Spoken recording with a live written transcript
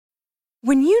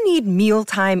When you need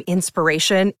mealtime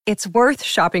inspiration, it's worth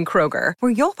shopping Kroger,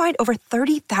 where you'll find over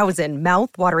 30,000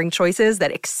 mouth-watering choices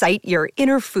that excite your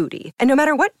inner foodie. And no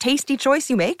matter what tasty choice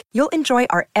you make, you'll enjoy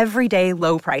our everyday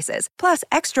low prices, plus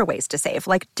extra ways to save,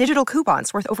 like digital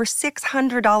coupons worth over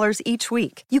 $600 each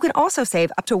week. You can also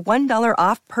save up to $1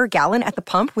 off per gallon at the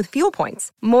pump with fuel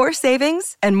points. More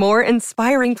savings and more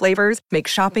inspiring flavors make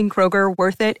shopping Kroger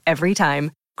worth it every time.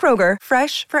 Kroger,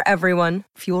 fresh for everyone.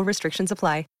 Fuel restrictions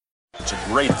apply. It's a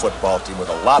great football team with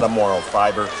a lot of moral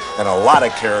fiber and a lot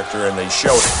of character, and they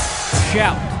showed it.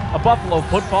 Shout, a Buffalo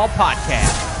football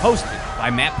podcast, hosted by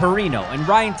Matt Perino and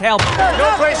Ryan Talbot.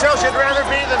 No place else you'd rather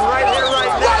be than right here,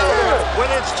 right now. When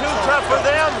it's too tough for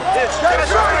them, it's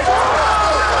just right.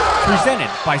 Presented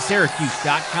by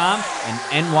Syracuse.com and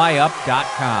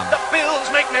NYUp.com. The Bills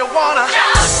make me wanna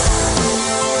shout.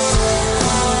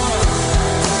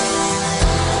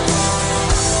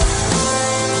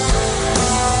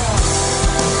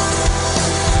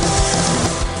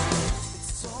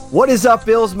 What is up,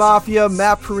 Bills Mafia?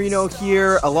 Matt Perino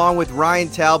here, along with Ryan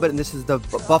Talbot, and this is the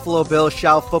Buffalo Bills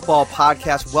Shout Football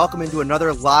Podcast. Welcome into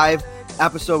another live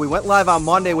episode. We went live on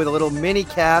Monday with a little mini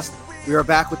cast. We are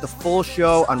back with the full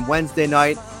show on Wednesday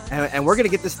night, and we're going to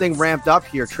get this thing ramped up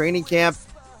here. Training camp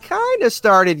kind of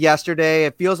started yesterday.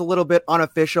 It feels a little bit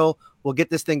unofficial. We'll get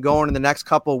this thing going in the next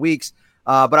couple of weeks,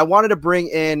 but I wanted to bring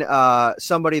in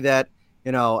somebody that,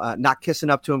 not kissing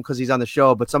up to him because he's on the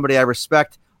show, but somebody I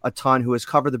respect a ton, who has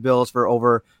covered the Bills for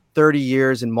over 30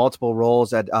 years in multiple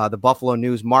roles at the Buffalo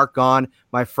News. Mark Gaughan,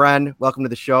 my friend, welcome to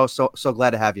the show. So glad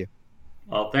to have you.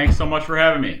 Well, thanks so much for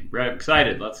having me. We're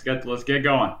excited. Let's get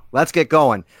going. Let's get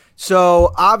going.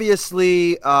 So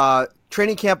obviously,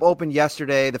 training camp opened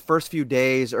yesterday. The first few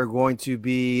days are going to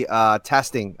be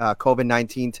testing,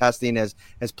 COVID-19 testing as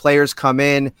players come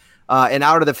in and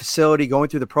out of the facility, going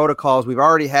through the protocols. We've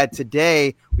already had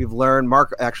today, we've learned,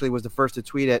 Mark actually was the first to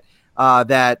tweet it,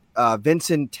 that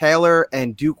Vincent Taylor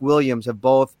and Duke Williams have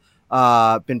both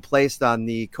been placed on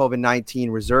the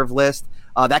COVID-19 reserve list.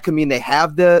 That could mean they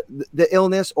have the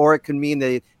illness, or it could mean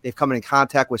they've come in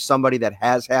contact with somebody that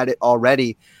has had it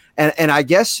already. And I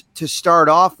guess to start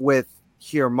off with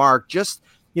here, Mark, just,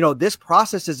 this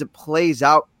process as it plays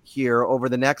out here over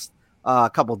the next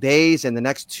couple days and the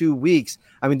next 2 weeks,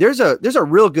 I mean, there's a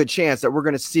real good chance that we're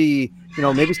going to see,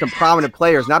 maybe some prominent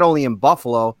players, not only in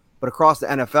Buffalo, but across the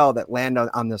NFL that land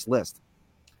on this list.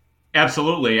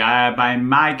 Absolutely. By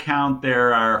my count,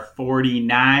 there are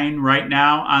 49 right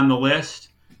now on the list.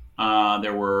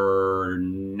 There were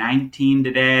 19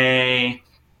 today,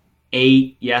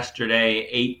 8 yesterday,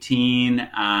 18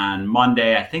 on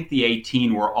Monday. I think the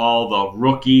 18 were all the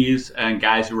rookies and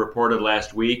guys who reported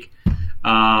last week.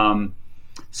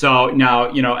 So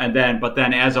now, but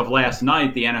then as of last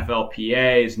night, the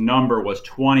NFLPA's number was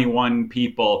 21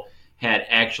 people had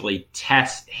actually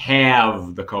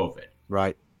have the COVID.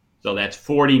 Right. So that's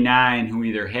 49 who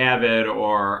either have it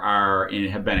or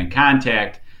have been in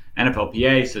contact.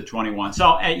 NFLPA said 21.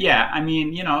 So,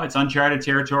 it's uncharted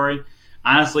territory.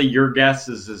 Honestly, your guess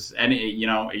is as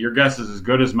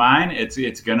good as mine.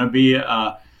 It's going to be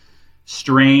a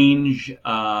strange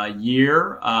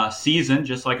season,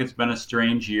 just like it's been a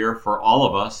strange year for all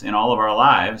of us in all of our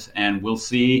lives, and we'll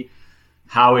see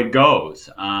how it goes.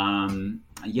 I'm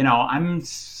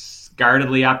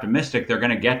guardedly optimistic they're going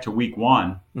to get to week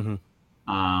one,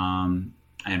 and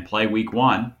play week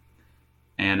one.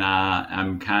 And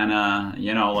I'm kind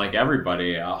of, like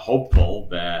everybody, hopeful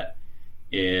that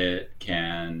it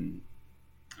can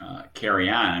carry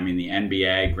on. I mean, the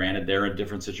NBA, granted, they're in a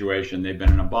different situation. They've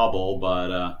been in a bubble,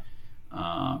 but,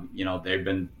 they've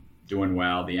been doing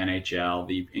well. The NHL,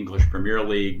 the English Premier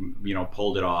League,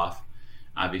 pulled it off.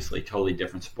 Obviously, totally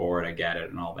different sport. I get it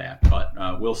and all that,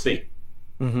 but we'll see.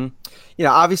 Mm-hmm.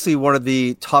 Obviously one of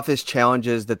the toughest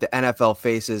challenges that the NFL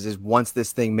faces is once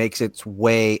this thing makes its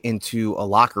way into a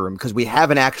locker room, because we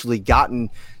haven't actually gotten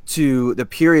to the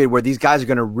period where these guys are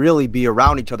going to really be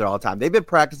around each other all the time. They've been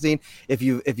practicing. If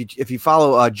you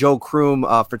follow Joe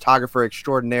Kroom, photographer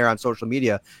extraordinaire on social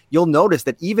media, you'll notice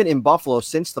that even in Buffalo,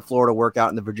 since the Florida workout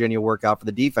and the Virginia workout for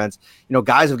the defense,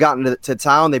 guys have gotten to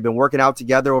town. They've been working out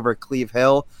together over at Cleve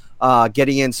Hill,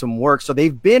 getting in some work. So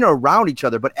they've been around each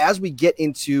other. But as we get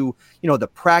into, the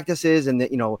practices and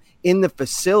in the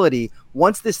facility,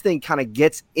 once this thing kind of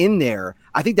gets in there,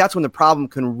 I think that's when the problem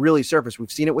can really surface.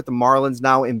 We've seen it with the Marlins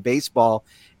now in baseball.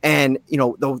 And,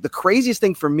 the craziest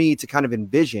thing for me to kind of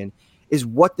envision is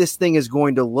what this thing is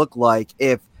going to look like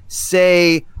if,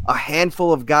 say, a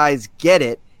handful of guys get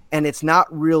it and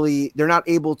they're not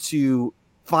able to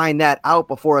find that out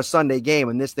before a Sunday game,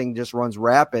 and this thing just runs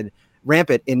rampant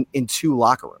in two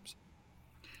locker rooms.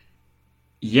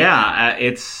 Yeah,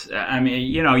 I mean,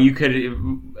 you could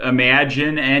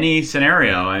imagine any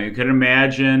scenario. I mean, you could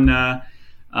imagine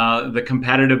the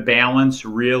competitive balance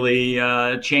really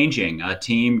changing. A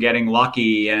team getting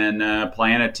lucky and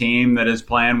playing a team that is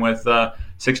playing with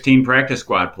 16 practice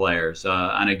squad players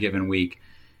on a given week.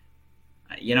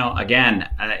 Again,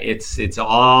 it's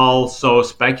all so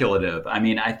speculative. I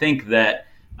mean, I think that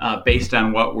based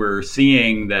on what we're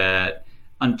seeing, that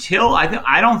until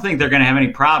I don't think they're going to have any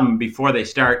problem before they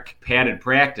start padded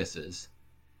practices.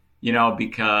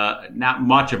 Because not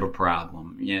much of a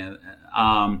problem.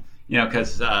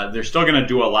 Because they're still going to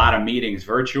do a lot of meetings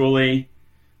virtually,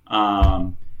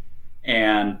 and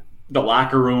the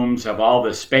locker rooms have all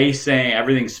the spacing,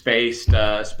 everything's spaced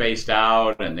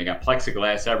out, and they got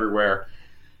plexiglass everywhere.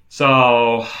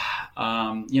 So,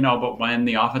 but when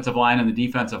the offensive line and the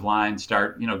defensive line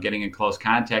start, getting in close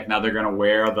contact, now they're going to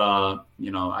wear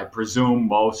I presume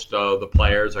most of the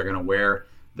players are going to wear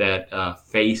that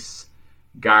face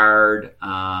guard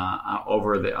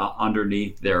over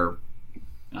underneath their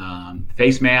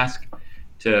face mask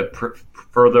to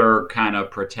further kind of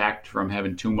protect from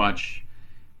having too much,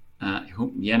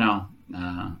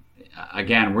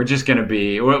 again, we'll just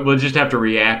have to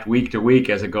react week to week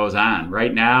as it goes on.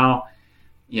 Right now,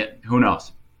 who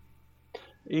knows?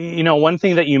 One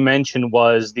thing that you mentioned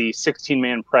was the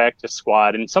 16-man practice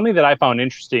squad. And something that I found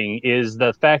interesting is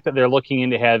the fact that they're looking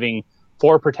into having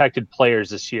 4 protected players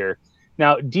this year.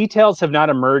 Now, details have not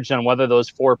emerged on whether those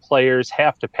 4 players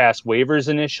have to pass waivers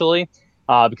initially,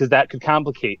 because that could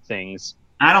complicate things.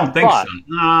 I don't think so.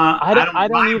 I don't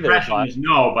either. My impression is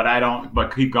no, but I don't.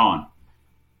 But keep going.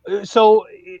 So,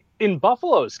 in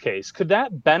Buffalo's case, could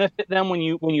that benefit them when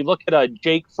you look at a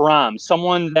Jake Fromm,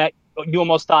 someone that you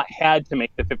almost thought had to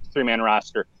make the 53-man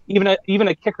roster, even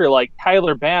a kicker like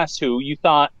Tyler Bass, who you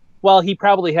thought, well, he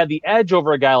probably had the edge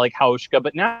over a guy like Hauschka,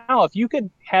 but now if you could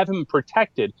have him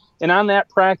protected and on that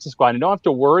practice squad and don't have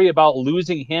to worry about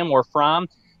losing him or Fromm,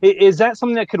 is that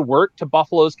something that could work to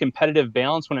Buffalo's competitive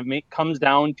balance when it comes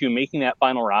down to making that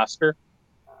final roster?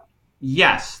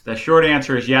 Yes, the short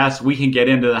answer is yes. We can get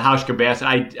into the Hauschka Bass.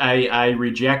 I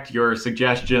reject your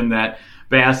suggestion that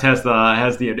Bass has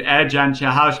the edge on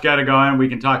Hauschka to go in. We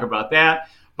can talk about that,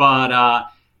 but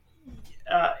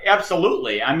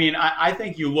absolutely. I mean, I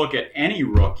think you look at any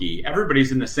rookie.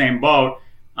 Everybody's in the same boat.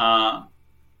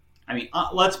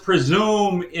 Let's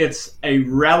presume it's a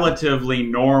relatively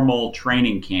normal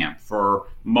training camp for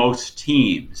most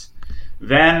teams.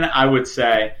 Then I would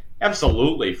say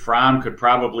absolutely, Fromm could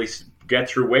probably get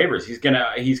through waivers. He's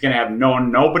gonna have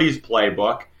nobody's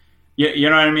playbook. You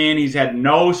know what I mean? He's had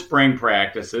no spring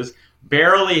practices,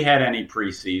 barely had any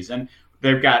preseason.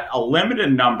 They've got a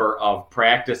limited number of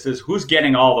practices. Who's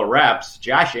getting all the reps?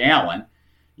 Josh Allen.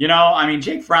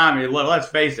 Jake Fromm, let's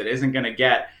face it, isn't going to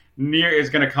get near.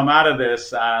 Is going to come out of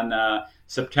this on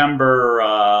September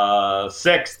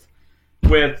 6th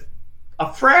with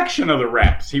a fraction of the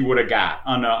reps he would have got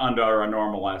under a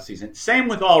normal last season. Same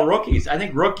with all rookies. I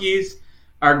think rookies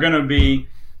are going to be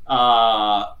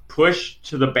pushed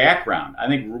to the background. I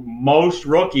think most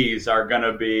rookies are going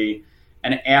to be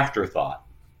an afterthought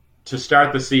to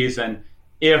start the season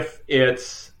if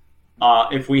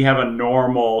we have a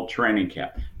normal training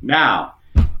camp. Now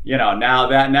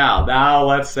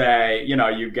let's say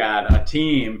you've got a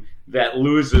team that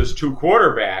loses 2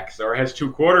 quarterbacks or has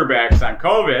 2 quarterbacks on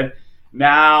COVID.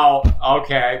 Now,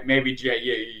 okay, maybe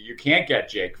you can't get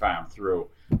Jake Fromm through,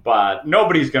 but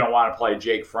nobody's going to want to play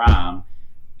Jake Fromm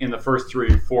in the first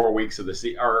 3 or 4 weeks of the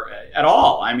season, or at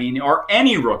all. Or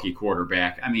any rookie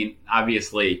quarterback.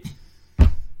 Obviously,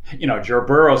 Joe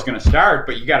Burrow's going to start,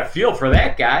 but you got to feel for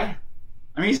that guy.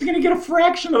 He's going to get a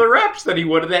fraction of the reps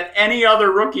that any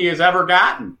other rookie has ever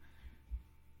gotten.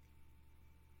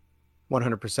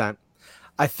 100%.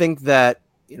 I think that,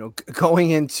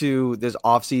 going into this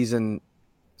offseason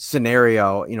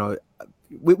scenario,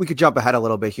 we could jump ahead a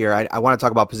little bit here. I want to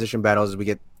talk about position battles as we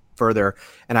get further,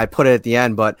 and I put it at the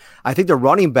end, but I think the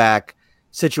running back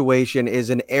situation is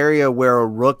an area where a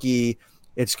rookie,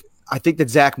 I think that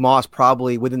Zach Moss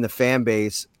probably within the fan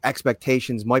base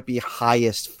expectations might be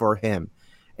highest for him.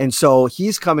 And so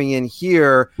he's coming in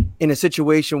here in a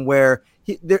situation where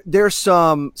there's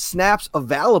some snaps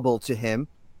available to him,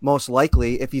 most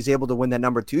likely, if he's able to win that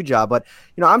number 2 job. But,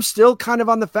 I'm still kind of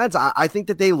on the fence. I think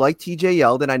that they like TJ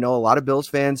Yeldon. I know a lot of Bills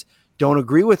fans don't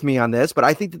agree with me on this, but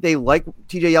I think that they like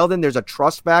TJ Yeldon. There's a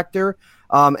trust factor.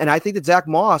 And I think that Zach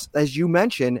Moss, as you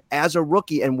mentioned, as a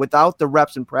rookie and without the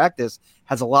reps in practice,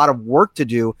 has a lot of work to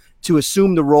do to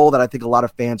assume the role that I think a lot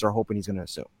of fans are hoping he's going to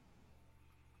assume.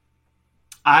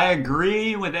 I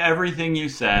agree with everything you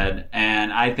said,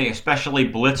 and I think especially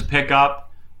blitz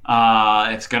pickup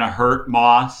It's going to hurt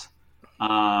Moss.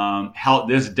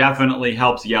 This definitely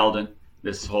helps Yeldon,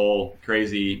 this whole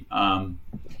crazy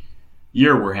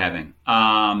year we're having.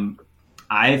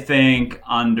 I think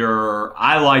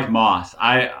I like Moss.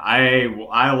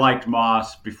 I liked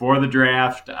Moss before the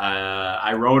draft.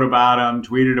 I wrote about him,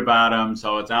 tweeted about him,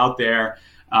 so it's out there.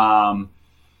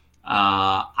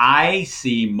 I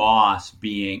see Moss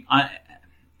being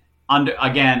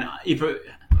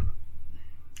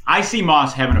I see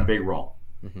Moss having a big role.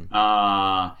 Mm-hmm.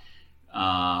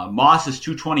 Moss is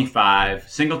 225.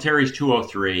 Singletary's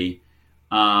 203.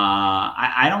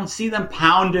 I don't see them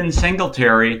pounding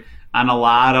Singletary on a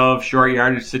lot of short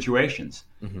yardage situations.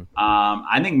 Mm-hmm.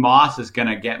 I think Moss is going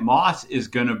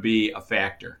to be a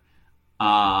factor.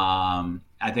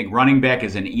 I think running back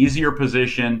is an easier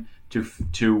position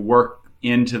to work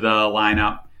into the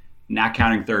lineup, not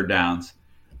counting third downs.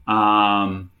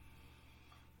 I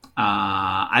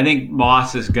think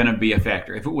Moss is going to be a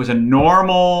factor. If it was a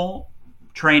normal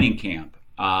training camp,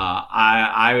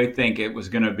 I would think it was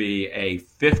going to be a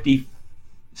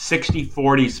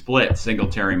 60-40 split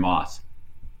Singletary Moss.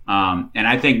 And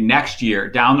I think next year,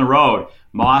 down the road,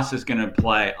 Moss is going to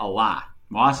play a lot.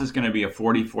 Moss is going to be a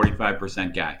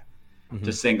 40-45% guy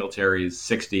to Singletary's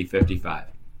 60-55,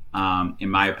 in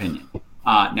my opinion.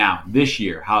 Now, this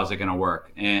year, how is it going to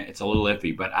work? It's a little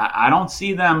iffy, but I don't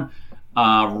see them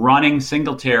running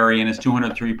Singletary and his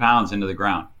 203 pounds into the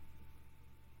ground.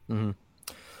 Mm-hmm.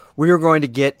 We are going to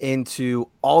get into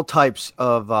all types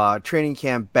of training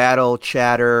camp battle,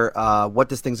 chatter, what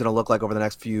this thing's going to look like over the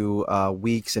next few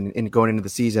weeks and going into the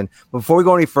season. But before we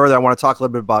go any further, I want to talk a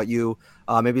little bit about you.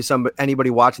 Maybe anybody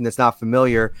watching that's not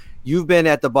familiar. You've been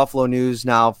at the Buffalo News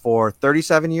now for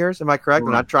 37 years. Am I correct?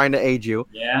 I'm not trying to age you.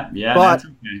 Yeah. But that's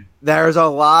okay. There's a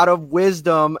lot of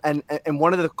wisdom. And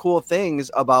one of the cool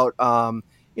things about,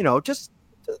 just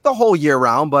the whole year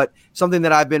round, but something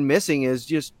that I've been missing is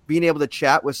just being able to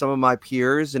chat with some of my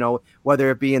peers, whether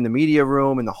it be in the media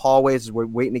room, in the hallways as we're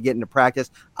waiting to get into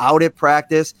practice, out at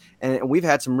practice. And we've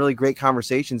had some really great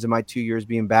conversations in my 2 years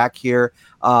being back here.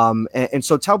 And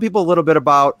so tell people a little bit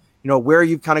about, where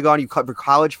you've kind of gone. You covered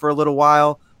college for a little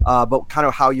while, but kind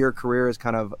of how your career has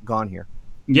kind of gone here.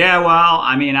 Yeah, well,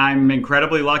 I mean, I'm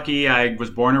incredibly lucky. I was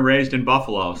born and raised in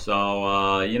Buffalo.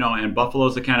 So, and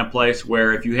Buffalo's the kind of place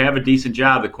where if you have a decent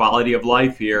job, the quality of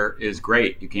life here is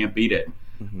great. You can't beat it.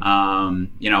 Mm-hmm.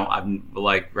 I'm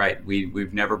like, right, we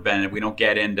don't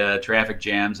get into traffic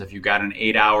jams. If you got an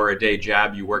 8-hour-a-day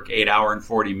job, you work 8 hours and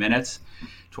 40 minutes,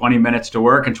 20 minutes to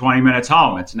work and 20 minutes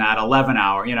home. It's not 11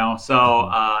 hours, So,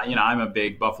 I'm a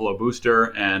big Buffalo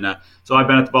booster. And so I've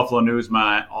been at the Buffalo News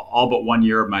all but 1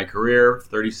 year of my career,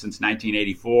 since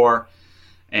 1984.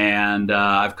 And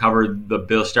I've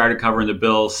started covering the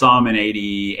Bills some in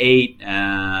 88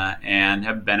 and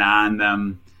have been on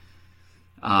them,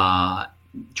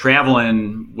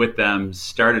 traveling with them,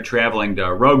 started traveling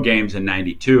to road games in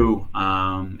 92.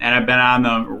 And I've been on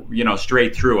them,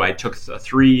 straight through. I took a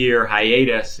 3-year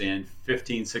hiatus in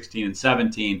 15, 16, and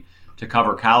 17 to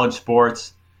cover college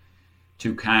sports,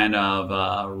 to kind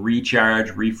of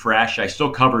recharge, refresh. I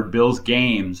still covered Bills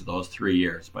games those 3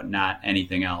 years, but not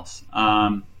anything else.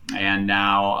 And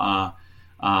now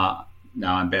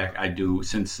I'm back. I do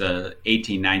since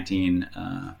 18, 19.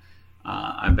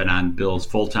 I've been on Bills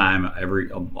full time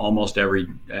almost every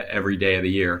day of the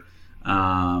year.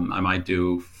 I might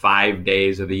do 5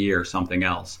 days of the year something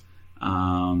else.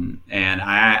 And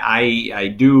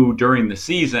I do during the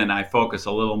season. I focus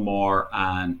a little more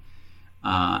on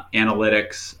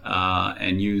analytics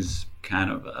and use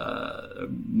kind of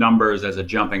numbers as a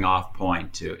jumping off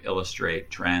point to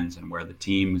illustrate trends and where the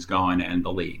team is going and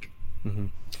the league. Mm-hmm.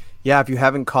 Yeah, if you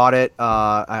haven't caught it,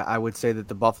 I would say that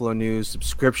the Buffalo News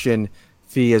subscription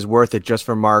fee is worth it just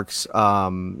for Mark's,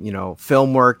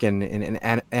 film work and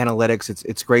analytics.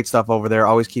 It's great stuff over there,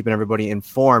 always keeping everybody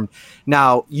informed.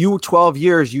 Now, 12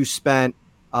 years you spent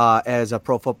as a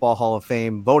Pro Football Hall of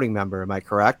Fame voting member, am I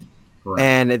correct? Correct.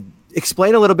 And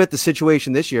explain a little bit the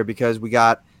situation this year, because we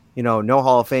got, no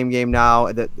Hall of Fame game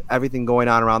now. That everything going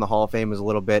on around the Hall of Fame is a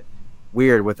little bit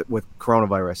weird with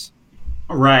coronavirus.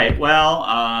 Right. Well,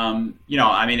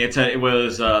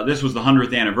 this was the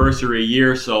 100th anniversary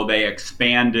year, so they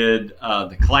expanded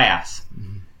the class,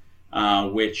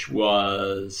 which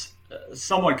was a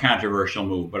somewhat controversial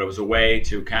move, but it was a way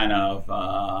to kind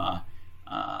of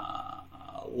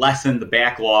lessen the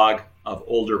backlog of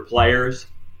older players.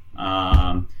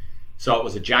 So it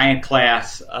was a giant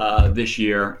class this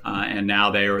year, and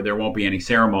now there won't be any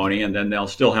ceremony, and then they'll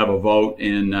still have a vote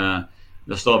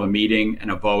they'll still have a meeting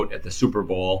and a vote at the Super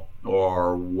Bowl,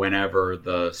 or whenever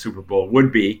the Super Bowl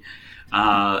would be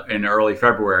in early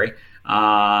February.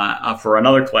 for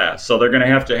another class. So they're going to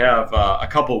have a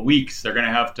couple weeks. They're going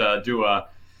to have to do a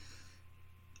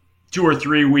 2 or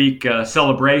 3 week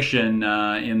celebration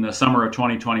in the summer of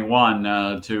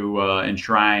 2021 to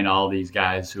enshrine all these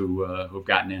guys who've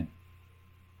gotten in.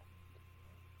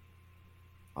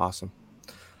 Awesome.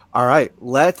 All right,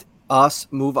 let us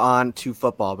move on to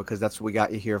football because that's what we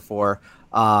got you here for.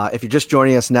 If you're just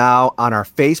joining us now on our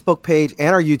Facebook page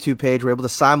and our YouTube page, we're able to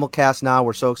simulcast now.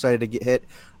 We're so excited to hit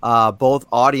both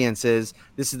audiences.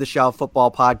 This is the Shell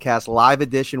Football Podcast live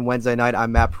edition Wednesday night.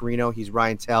 I'm Matt Perino. He's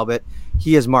Ryan Talbot.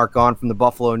 He is Mark Gaughan from the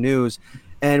Buffalo News.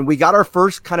 And we got our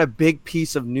first kind of big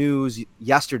piece of news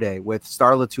yesterday with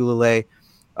Star Lotulelei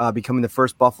becoming the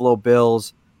first Buffalo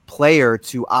Bills player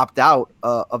to opt out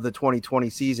of the 2020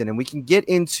 season. And we can get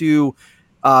into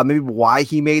maybe why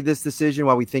he made this decision,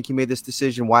 why we think he made this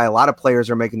decision, why a lot of players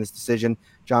are making this decision.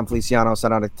 John Feliciano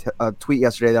sent out a tweet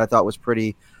yesterday that I thought was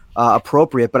pretty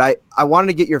appropriate. But I wanted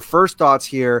to get your first thoughts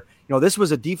here. You know, this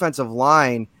was a defensive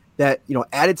line that, you know,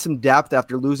 added some depth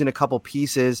after losing a couple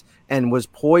pieces and was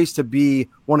poised to be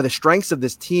one of the strengths of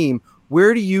this team.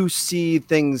 Where do you see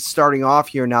things starting off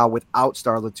here now without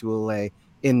Star Lotulelei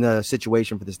in the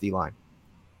situation for this D-line?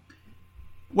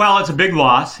 Well, it's a big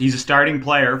loss. He's a starting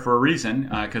player for a reason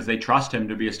because they trust him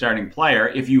to be a starting player.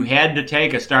 If you had to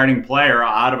take a starting player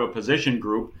out of a position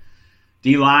group,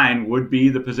 D-line would be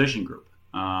the position group.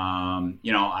 You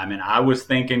know, I mean, I was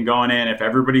thinking going in, if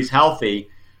everybody's healthy,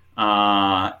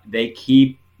 they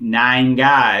keep 9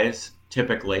 guys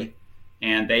typically,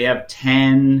 and they have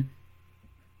 10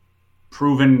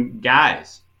 proven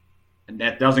guys. And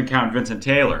that doesn't count Vincent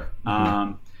Taylor.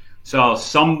 So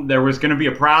there was going to be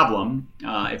a problem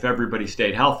if everybody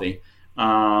stayed healthy.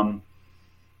 So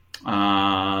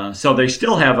they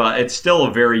still have it's still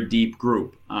a very deep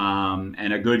group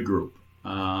and a good group.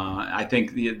 I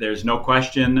think there's no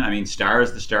question. I mean, Starr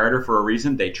is the starter for a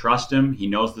reason. They trust him. He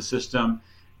knows the system,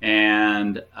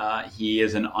 and he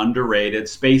is an underrated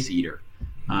space eater.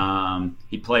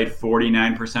 He played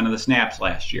 49% of the snaps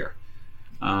last year.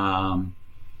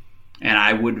 And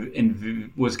I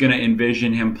was going to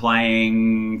envision him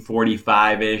playing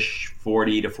 45-ish,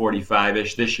 40 to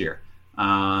 45-ish this year.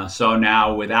 So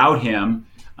now without him,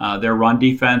 their run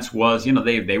defense was, you know,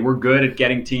 they were good at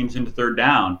getting teams into third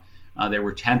down. They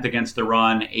were 10th against the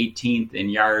run, 18th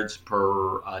in yards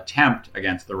per attempt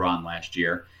against the run last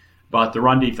year. But the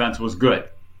run defense was good.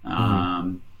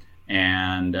 And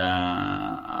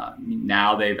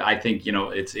now I think, you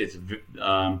know, it's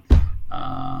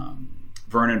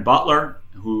Vernon Butler,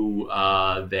 who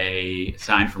they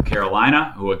signed from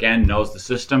Carolina, who, again, knows the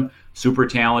system, super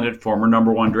talented, former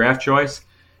number 1 draft choice.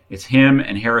 It's him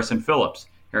and Harrison Phillips.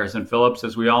 Harrison Phillips,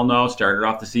 as we all know, started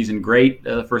off the season great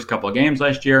the first couple of games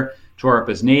last year, tore up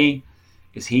his knee.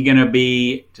 Is he going to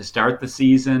be, to start the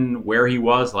season, where he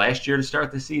was last year to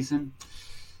start the season?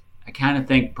 I kind of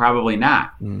think probably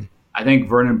not. I think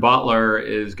Vernon Butler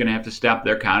is going to have to step.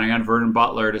 They're counting on Vernon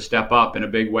Butler to step up in a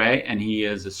big way, and he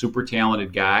is a super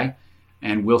talented guy,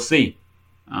 and we'll see.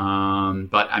 But,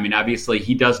 I mean, obviously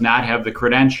he does not have the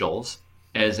credentials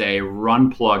as a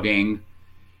run-plugging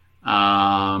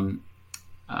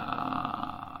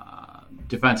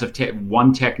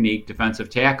one technique defensive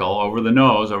tackle over the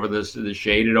nose, over the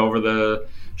shaded over the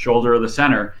shoulder of the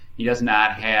center. He does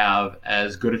not have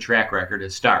as good a track record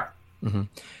as Starr. He's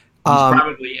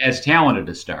probably as talented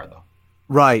as Starr, though.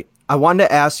 Right. I wanted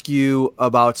to ask you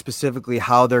about specifically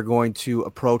how they're going to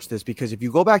approach this, because if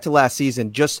you go back to last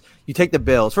season, you take the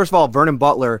Bills. First of all, Vernon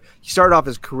Butler, he started off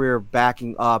his career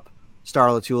backing up Star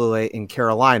Lotulelei in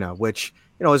Carolina, which,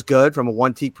 you know, is good from a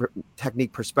one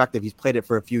technique perspective. He's played it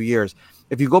for a few years.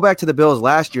 If you go back to the Bills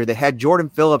last year, they had Jordan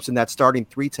Phillips in that starting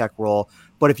 3-tech role.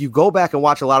 But if you go back and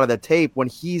watch a lot of the tape, when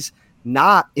he's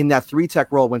not in that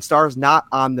 3-tech role, when Starr's not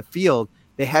on the field,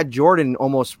 they had Jordan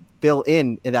almost fill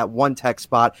in that 1-tech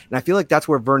spot. And I feel like that's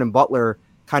where Vernon Butler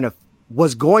kind of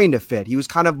was going to fit. He was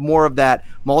kind of more of that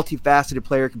multifaceted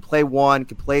player, can play 1,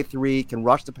 can play 3, can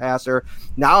rush the passer.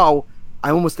 Now,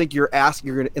 I almost think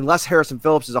unless Harrison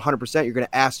Phillips is 100%, you're going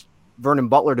to ask Vernon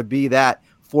Butler to be that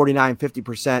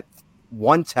 49-50%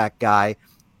 1-tech guy.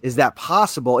 Is that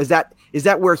possible? Is that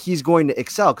where he's going to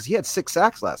excel? Because he had 6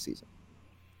 sacks last season.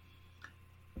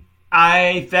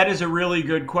 That is a really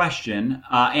good question.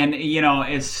 And, you know,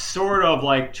 it's sort of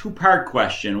like 2-part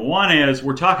question. One is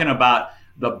we're talking about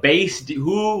the base,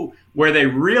 where they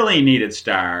really needed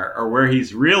Starr, or where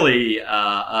he's really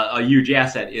a huge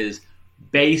asset is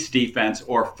base defense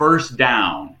or first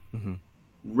down,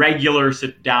 regular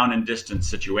sit down and distance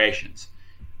situations.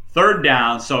 Third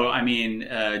down, so, I mean,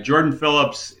 Jordan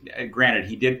Phillips, granted,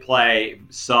 he did play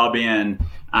sub in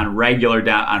on regular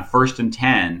down, on 1st and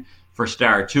 10. for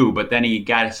Starr too. But then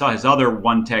saw his other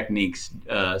one technique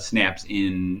snaps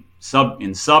in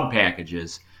sub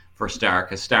packages for Starr,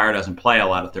 because Starr doesn't play a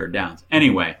lot of third downs.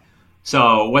 Anyway,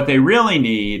 so what they really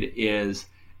need is,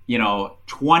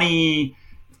 30%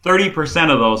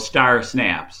 of those Starr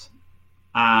snaps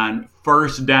on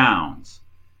first downs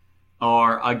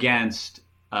or against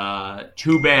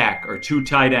 2 back or 2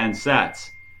 tight end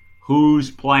sets. Who's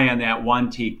playing that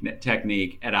one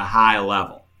technique at a high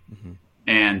level? Mm-hmm.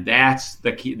 And that's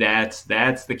the key. That's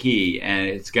the key. And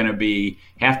it's going to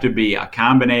have to be a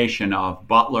combination of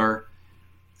Butler,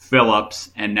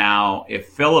 Phillips, and now if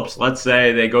Phillips, let's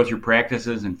say they go through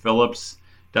practices and Phillips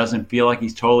doesn't feel like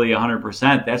he's totally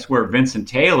 100%, that's where Vincent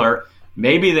Taylor,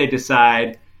 maybe they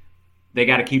decide they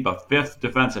got to keep a 5th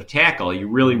defensive tackle. You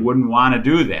really wouldn't want to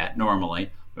do that normally,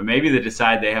 but maybe they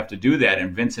decide they have to do that,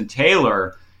 and Vincent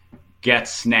Taylor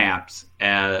gets snaps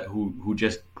who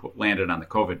just landed on the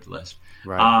COVID list.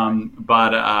 Right.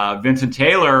 But Vincent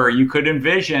Taylor, you could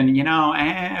envision,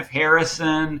 if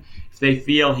Harrison, if they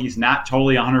feel he's not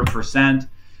totally 100%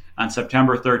 on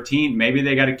September 13th, maybe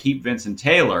they got to keep Vincent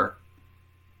Taylor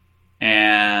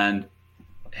and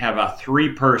have a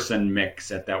 3-person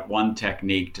mix at that one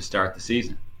technique to start the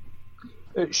season.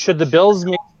 Should the Bills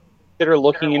consider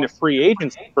looking into free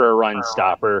agency for a run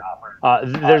stopper?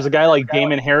 There's a guy like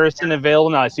Damon Harrison available.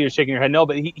 Now, I see you shaking your head. No,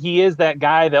 but he is that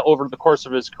guy that over the course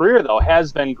of his career, though,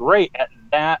 has been great at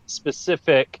that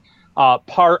specific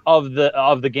part of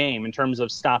the game in terms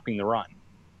of stopping the run.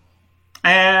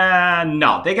 And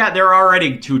no, they're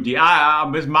already too deep.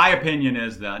 My opinion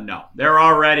is that no, they're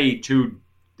already too.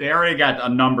 They already got a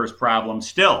numbers problem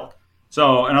still.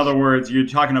 So, in other words, you're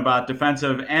talking about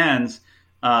defensive ends: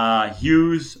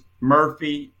 Hughes,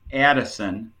 Murphy,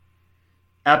 Addison,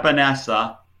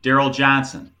 Epinesa, Daryl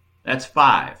Johnson. That's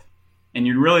 5, and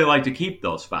you'd really like to keep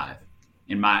those 5,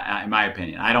 in my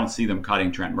opinion. I don't see them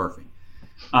cutting Trent Murphy.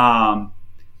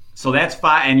 So that's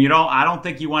 5, and I don't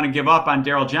think you want to give up on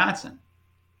Daryl Johnson.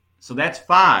 So that's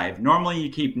 5. Normally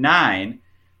you keep 9.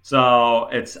 So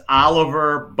it's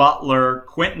Oliver, Butler,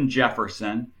 Quentin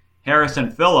Jefferson,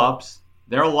 Harrison Phillips.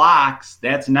 They're locks.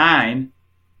 That's 9.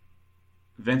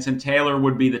 Vincent Taylor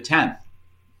would be the 10th.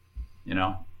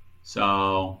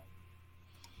 So,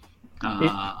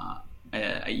 I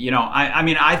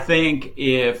think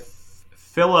if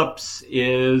Phillips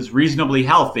is reasonably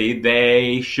healthy,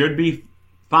 they should be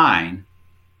fine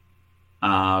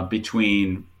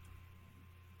between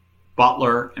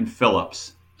Butler and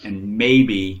Phillips and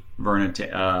maybe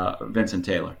Vincent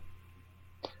Taylor.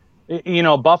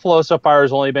 Buffalo so far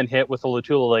has only been hit with the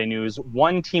Lotulelei news.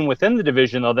 One team within the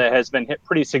division, though, that has been hit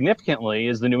pretty significantly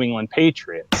is the New England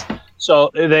Patriots.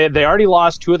 So they already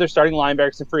lost 2 of their starting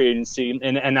linebackers in free agency,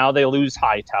 and now they lose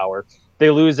Hightower. They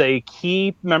lose a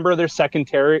key member of their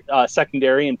secondary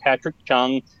in Patrick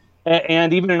Chung,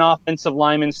 and even an offensive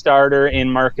lineman starter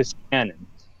in Marcus Cannon.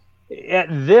 At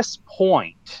this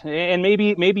point, and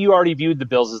maybe you already viewed the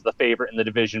Bills as the favorite in the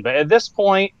division, but at this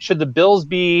point, should the Bills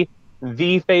be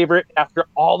the favorite after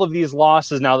all of these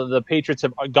losses now that the Patriots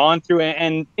have gone through,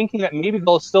 and thinking that maybe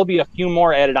there'll still be a few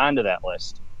more added onto that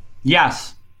list?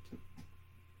 Yes.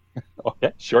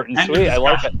 Okay, short and sweet. I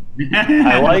like it.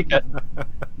 I like it.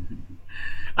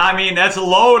 I mean, that's a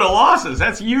load of losses.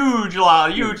 That's huge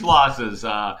losses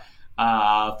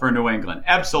for New England.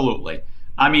 Absolutely.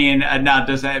 I mean, now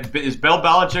is Bill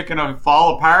Belichick going to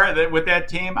fall apart with that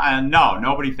team? No,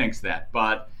 nobody thinks that.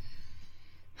 But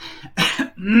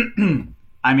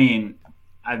I mean,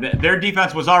 their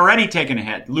defense was already taking a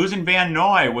hit. Losing Van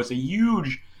Noy was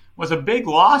a big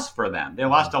loss for them. They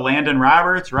lost to Landon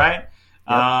Roberts, right?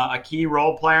 Yep. A key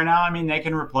role player now. I mean, they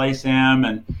can replace him,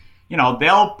 and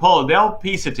they'll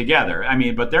piece it together. I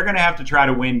mean, but they're going to have to try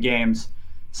to win games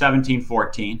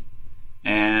 17-14.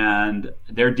 And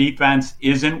their defense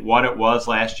isn't what it was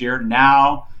last year.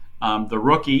 Now, the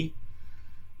rookie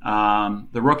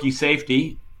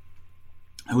safety,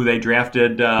 who they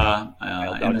drafted in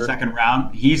the second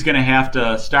round, he's going to have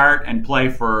to start and play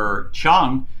for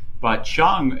Chung. But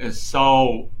Chung is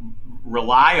so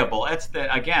reliable. It's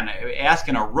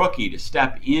asking a rookie to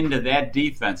step into that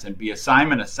defense and be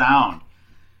assignment of sound.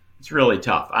 It's really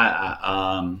tough.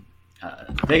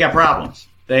 They got problems.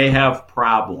 They have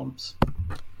problems.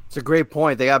 It's a great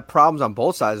point. They got problems on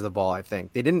both sides of the ball, I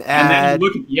think. They didn't add...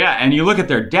 And you look at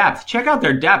their depth. Check out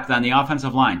their depth on the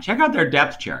offensive line. Check out their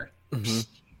depth chart. Mm-hmm.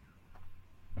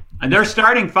 And their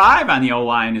starting 5 on the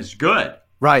O-line is good.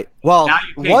 Right. Well,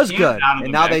 was good.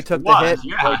 And now they took the hit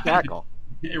for tackle.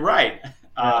 Right.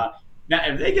 Now,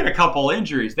 if they get a couple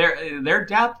injuries, their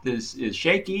depth is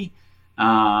shaky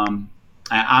on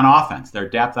offense. Their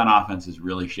depth on offense is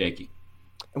really shaky.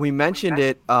 and we mentioned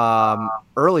it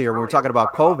earlier when we were talking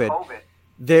about COVID.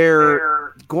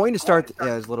 They're going to start. Yeah,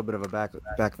 there's a little bit of a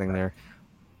back thing there.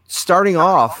 Starting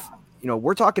off,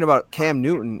 we're talking about Cam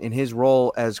Newton in his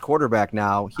role as quarterback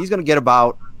now. He's going to get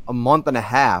about a month and a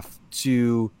half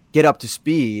to get up to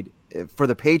speed for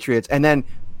the Patriots, and then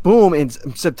boom, in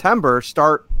September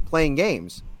start playing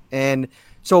games. And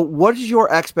so what is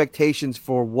your expectations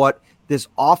for what this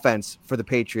offense for the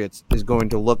Patriots is going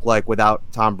to look like without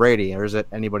Tom Brady? Or is it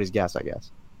anybody's guess, I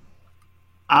guess?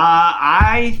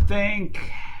 I think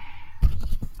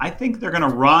they're going to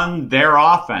run their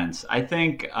offense. I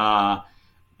think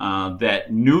that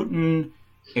Newton,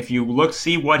 if you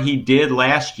see what he did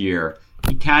last year,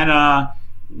 he kind of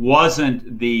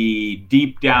wasn't the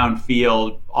deep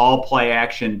downfield, all play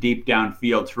action, deep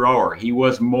downfield thrower. He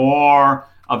was more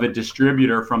of a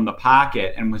distributor from the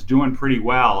pocket and was doing pretty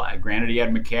well. Granted, he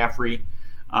had McCaffrey.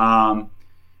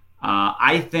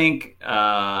 I think,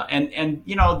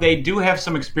 they do have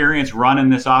some experience running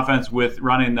this offense with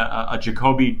running a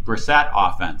Jacoby Brissett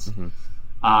offense. Mm-hmm.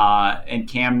 And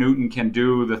Cam Newton can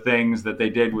do the things that they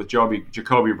did with Jacoby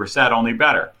Brissett, only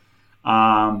better.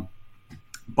 But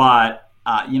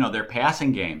their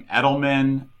passing game,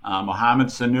 Edelman, Mohamed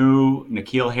Sanu,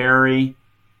 N'Keal Harry,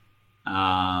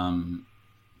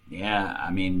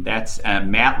 that's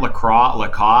Matt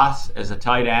Lacoste as a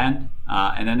tight end.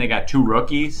 And then they got 2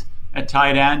 rookies at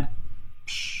tight end.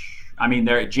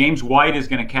 James White is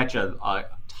going to catch a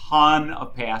ton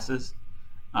of passes.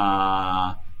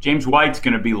 James White's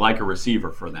going to be like a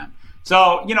receiver for them.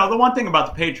 So, the one thing about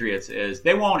the Patriots is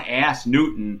they won't ask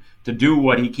Newton to do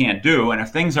what he can't do. And if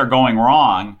things are going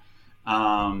wrong,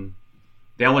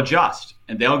 they'll adjust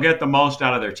and they'll get the most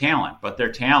out of their talent. But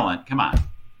their talent, come on.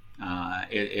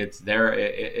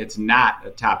 It's not a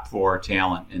top 4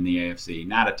 talent in the AFC,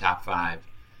 not a top 5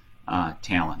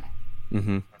 talent.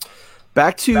 Mm-hmm.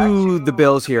 Back to the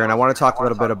Bills here, and I want to talk a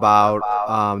little bit about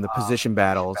the position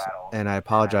battles. And I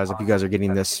apologize if you guys are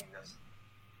getting this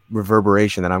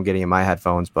reverberation that I'm getting in my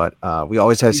headphones, but we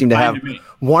always seem to have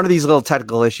one of these little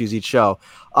technical issues each show.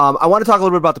 I want to talk a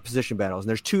little bit about the position battles, and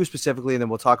there's 2 specifically, and then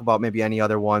we'll talk about maybe any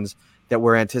other ones that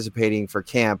we're anticipating for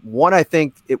camp. One, I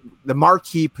think the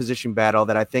marquee position battle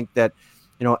that I think that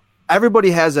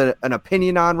everybody has an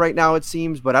opinion on right now, it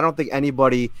seems, but I don't think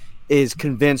anybody is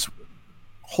convinced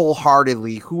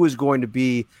wholeheartedly who is going to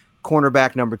be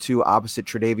cornerback number 2 opposite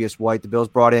Tre'Davious White. The Bills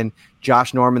brought in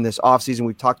Josh Norman this offseason.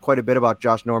 We've talked quite a bit about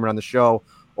Josh Norman on the show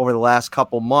over the last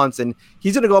couple months, and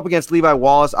he's going to go up against Levi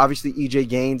Wallace. Obviously, E.J.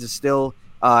 Gaines is still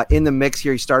in the mix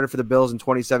here. He started for the Bills in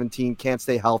 2017, can't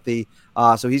stay healthy.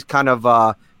 So he's kind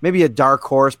of maybe a dark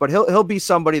horse, but he'll be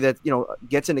somebody that,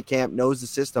 gets into camp, knows the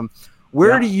system.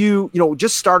 Where do you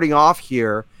just starting off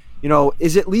here,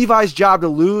 is it Levi's job to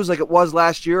lose like it was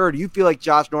last year, or do you feel like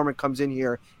Josh Norman comes in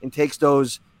here and takes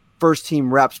those first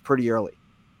team reps pretty early?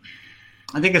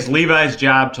 I think it's Levi's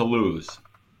job to lose,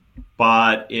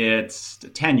 but it's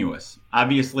tenuous.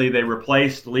 Obviously, they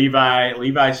replaced Levi.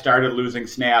 Levi started losing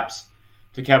snaps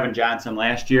to Kevin Johnson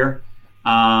last year,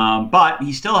 but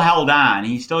he still held on.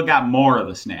 He still got more of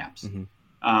the snaps.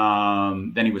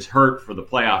 Mm-hmm. Then he was hurt for the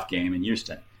playoff game in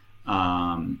Houston.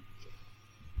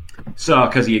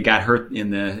 Because he got hurt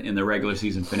in the regular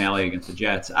season finale against the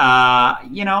Jets. I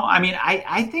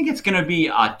think it's going to be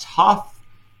a tough.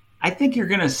 I think you're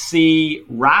going to see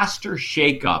roster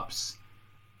shakeups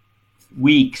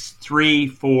weeks 3,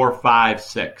 4, 5,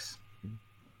 6,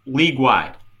 league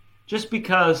wide, just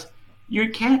because you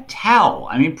can't tell.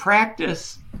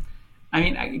 practice.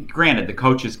 Granted, the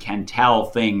coaches can tell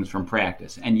things from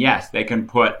practice, and yes, they can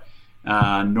put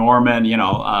Norman,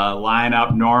 line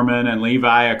up Norman and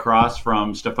Levi across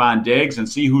from Stephon Diggs and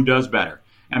see who does better.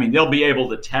 They'll be able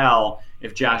to tell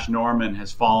if Josh Norman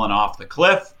has fallen off the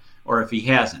cliff or if he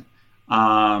hasn't.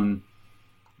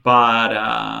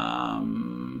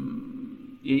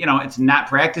 It's not,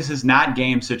 practice is not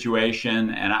game situation,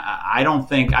 and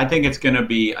I think it's going to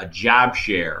be a job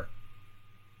share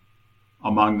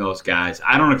among those guys.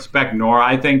 I don't expect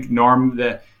I think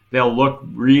they'll look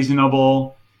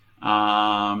reasonable.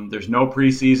 There's no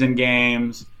preseason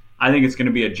games. I think it's going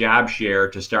to be a job share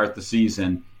to start the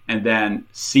season and then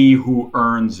see who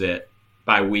earns it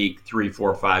by week 3,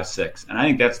 4, 5, 6. And I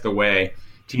think that's the way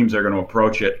teams are going to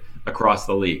approach it across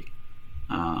the league,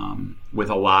 with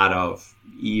a lot of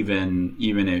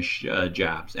even-ish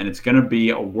jobs. And it's going to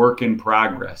be a work in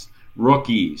progress.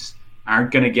 Rookies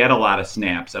aren't going to get a lot of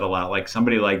snaps like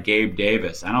somebody like Gabe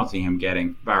Davis. I don't see him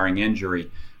getting, barring injury,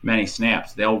 many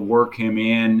snaps. They'll work him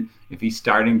in. If he's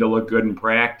starting to look good in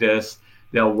practice,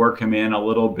 they'll work him in a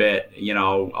little bit,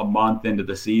 a month into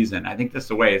the season. I think that's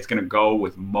the way it's going to go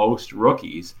with most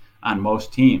rookies on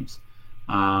most teams.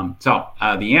 So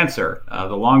the answer,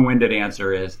 the long-winded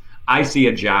answer is I see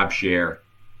a job share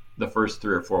the first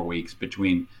 3 or 4 weeks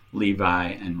between Levi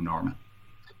and Norman.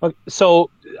 Okay, so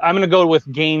I'm going to go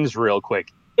with Gaines real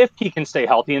quick. If he can stay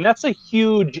healthy, and that's a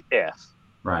huge if.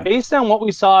 Right. Based on what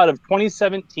we saw out of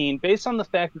 2017, based on the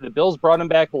fact that the Bills brought him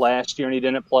back last year and he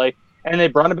didn't play, and they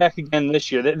brought him back again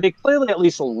this year, they clearly at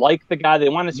least like the guy. They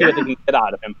want to see what they can get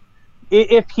out of him.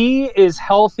 If he is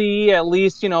healthy, at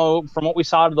least, from what we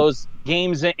saw of those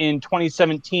games in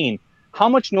 2017, how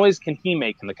much noise can he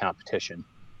make in the competition?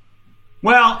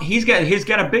 Well, he's got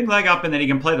a big leg up in that he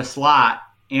can play the slot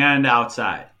and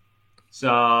outside. So,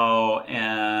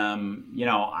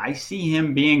 I see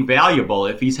him being valuable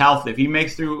if he's healthy. If he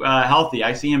makes through healthy,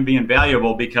 I see him being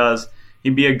valuable because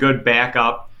he'd be a good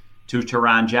backup to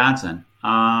Teron Johnson.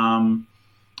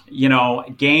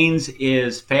 Gaines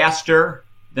is faster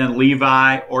than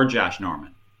Levi or Josh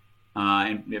Norman.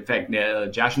 In fact,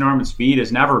 Josh Norman's speed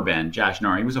has never been Josh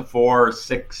Norman. He was a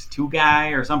 4.62 guy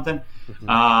or something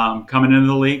coming into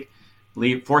the league.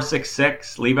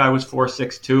 4.66. Levi was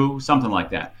 4.62, something like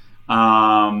that.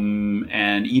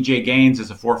 And E.J. Gaines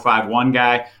is a 4.51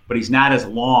 guy, but he's not as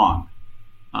long.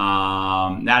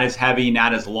 Not as heavy,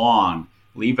 not as long.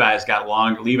 Levi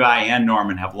and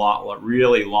Norman have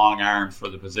really long arms for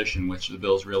the position, which the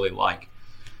Bills really like.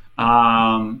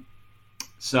 I'm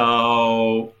just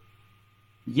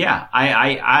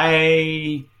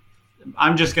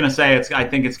going to say I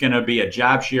think it's going to be a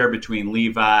job share between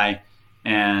Levi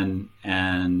and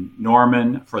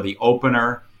Norman for the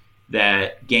opener.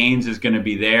 That Gaines is going to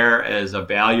be there as a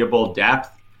valuable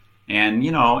depth, and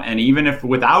even if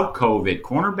without COVID,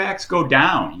 cornerbacks go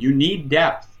down. You need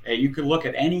depth. You could look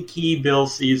at any key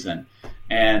Bills season,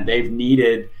 and they've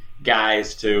needed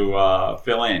guys to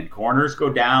fill in. Corners go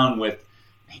down with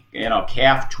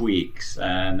calf tweaks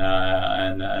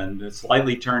and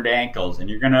slightly turned ankles, and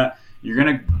you're gonna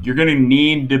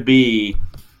need to be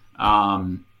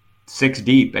 6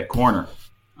 deep at corner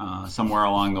somewhere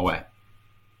along the way.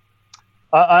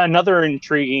 Another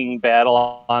intriguing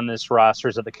battle on this roster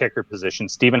is at the kicker position,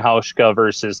 Stephen Hauschka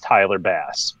versus Tyler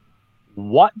Bass.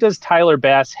 What does Tyler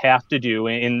Bass have to do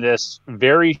in this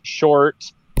very short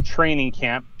training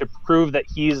camp to prove that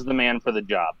he's the man for the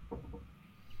job?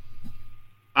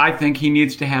 I think he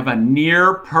needs to have a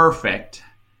near perfect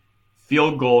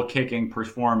field goal kicking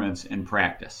performance in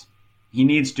practice. He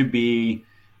needs to be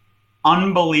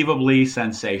unbelievably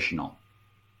sensational.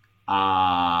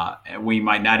 We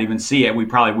might not even see it. We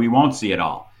won't see it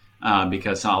all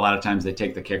because a lot of times they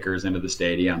take the kickers into the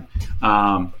stadium.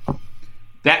 I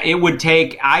think it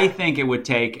would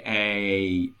take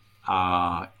a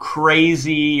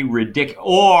crazy, ridiculous,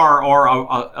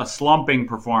 or a slumping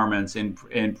performance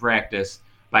in practice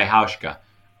by Hauschka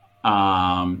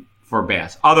for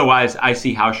Bass. Otherwise, I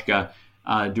see Hauschka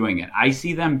doing it. I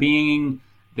see them being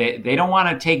they don't want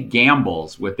to take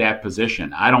gambles with that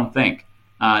position. I don't think.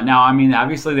 Now,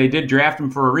 obviously they did draft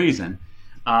him for a reason,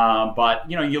 but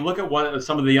you look at what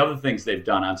some of the other things they've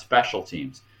done on special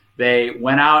teams. They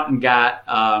went out and got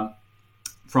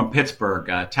from Pittsburgh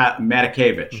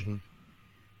Matakevich,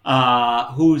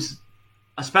 who's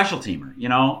a special teamer,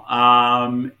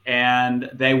 and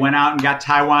they went out and got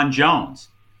Tywan Jones.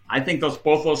 I think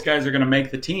both those guys are going to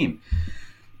make the team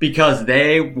because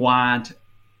they want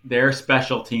their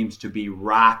special teams to be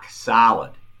rock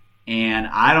solid. And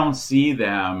I don't see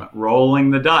them rolling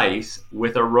the dice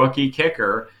with a rookie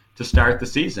kicker to start the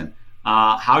season.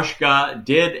 Hauschka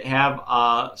did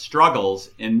have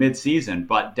struggles in midseason,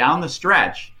 but down the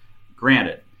stretch,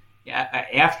 granted,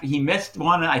 after he missed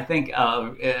one, I think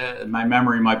my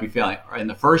memory might be failing. In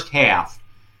the first half,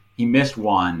 he missed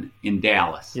one in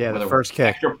Dallas. Yeah, the first kick.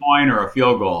 Extra point or a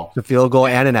field goal. A field goal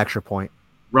and an extra point.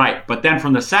 Right, but then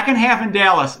from the second half in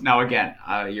Dallas, now again,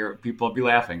 people will be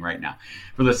laughing right now.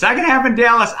 From the second half in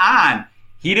Dallas on,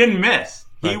 he didn't miss.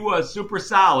 Right. He was super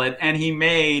solid, and he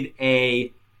made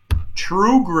a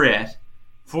true grit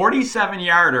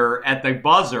 47-yarder at the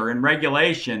buzzer in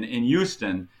regulation in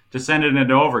Houston to send it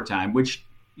into overtime, which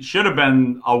should have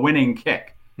been a winning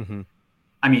kick. Mm-hmm.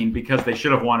 Because they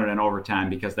should have won it in overtime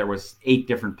because there was 8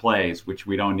 different plays, which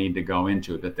we don't need to go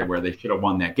into, where they should have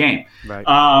won that game. Right.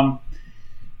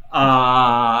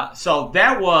 So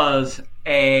that was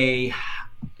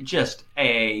just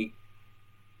a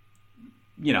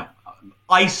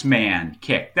Iceman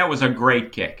kick. That was a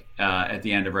great kick at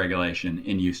the end of regulation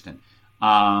in Houston.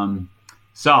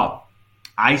 So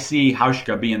I see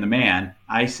Hauschka being the man.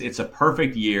 It's a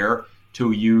perfect year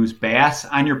to use Bass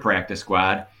on your practice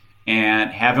squad and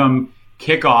have him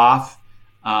kick off,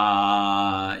 for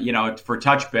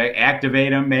touchback,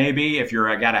 activate him maybe if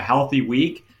you're got a healthy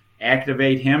week.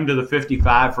 activate him to the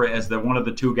 55 as one of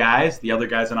the two guys, the other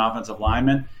guy's an offensive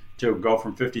lineman, to go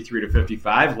from 53 to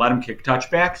 55, let him kick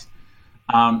touchbacks.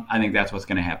 I think that's what's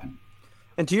going to happen.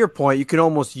 And to your point, you can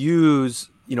almost use,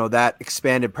 that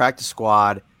expanded practice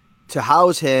squad to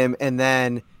house him and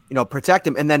then, protect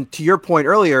him. And then to your point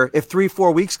earlier, if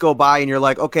 3-4 weeks go by and you're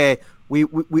like, okay, we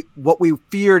what we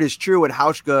feared is true and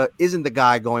Hauschka isn't the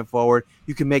guy going forward,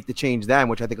 you can make the change then,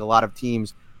 which I think a lot of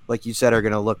teams, like you said, are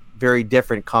going to look very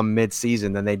different come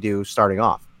mid-season than they do starting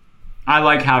off. I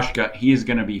like Hauschka. He is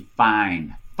going to be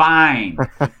fine.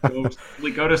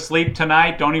 Go to sleep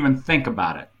tonight. Don't even think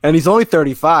about it. And he's only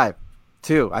 35,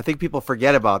 too. I think people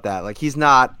forget about that. Like, he's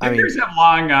not. Kickers have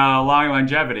long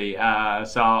longevity.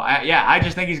 I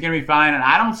just think he's going to be fine. And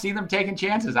I don't see them taking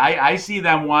chances. I see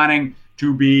them wanting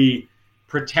to be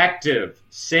protective,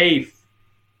 safe,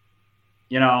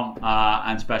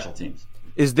 on special teams.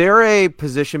 Is there a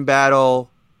position battle?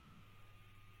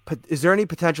 Is there any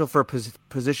potential for a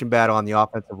position battle on the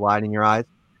offensive line in your eyes?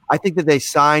 I think that they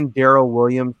signed Darrell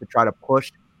Williams to try to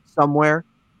push somewhere,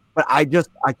 but I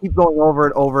keep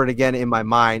going over it again in my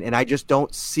mind, and I just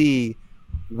don't see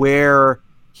where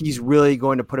he's really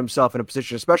going to put himself in a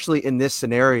position, especially in this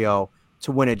scenario,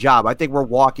 to win a job. I think we're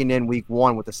walking in week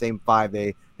 1 with the same 5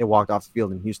 they walked off the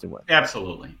field in Houston with.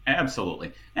 Absolutely.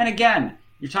 And again,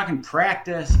 you're talking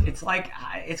practice. It's like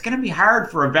it's going to be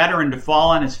hard for a veteran to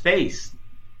fall on his face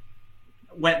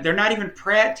when they're not even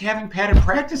having padded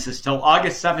practices till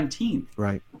August 17th,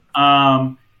 right?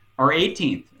 Or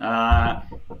 18th.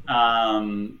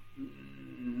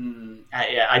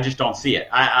 I just don't see it.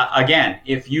 Again,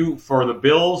 for the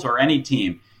Bills or any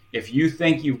team, if you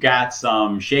think you've got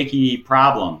some shaky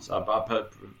problems,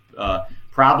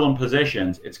 problem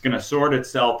positions, it's going to sort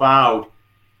itself out.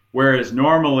 Whereas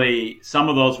normally some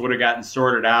of those would have gotten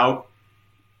sorted out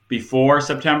before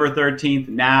September 13th.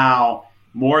 Now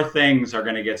more things are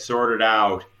going to get sorted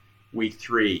out week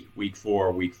 3, week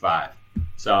 4, week 5.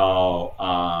 So,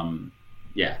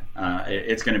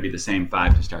 it's going to be the same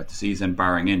 5 to start the season,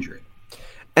 barring injury.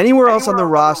 Anywhere else on the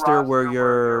roster where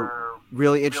you're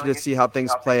really interested to see how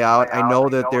things play out? I know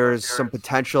that there's some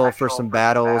potential for some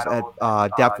battles at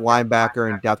depth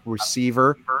linebacker and depth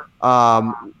receiver.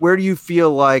 Where do you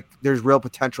feel like there's real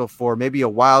potential for maybe a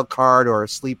wild card or a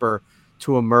sleeper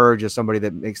to emerge as somebody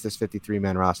that makes this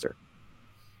 53-man roster?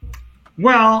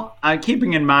 Well,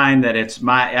 keeping in mind that it's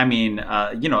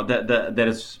that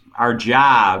it's our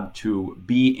job to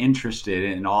be interested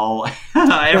in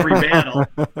every battle.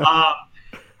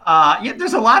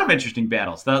 There's a lot of interesting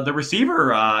battles. The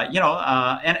receiver,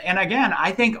 and again,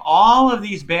 I think all of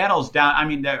these battles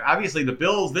obviously the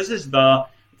Bills.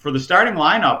 For the starting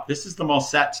lineup. This is the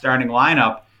most set starting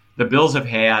lineup the Bills have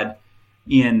had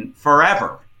in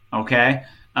forever. Okay.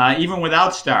 Even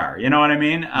without Starr, you know what I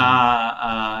mean?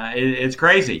 It's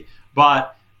crazy,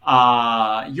 but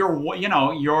you're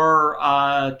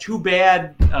 2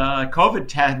 bad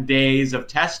COVID days of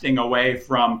testing away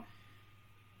from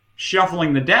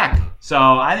shuffling the deck. So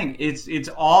I think it's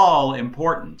all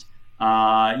important.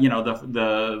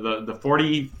 The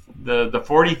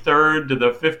 43rd to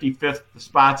the 55th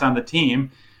spots on the team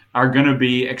are going to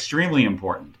be extremely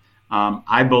important.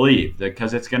 I believe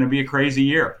because it's going to be a crazy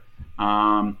year.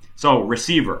 So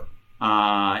receiver,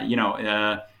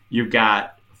 you've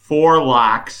got 5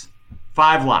 locks.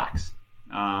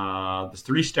 There's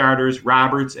 3 starters,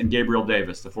 Roberts and Gabriel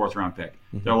Davis, the 4th round pick.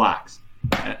 Mm-hmm. They're locks.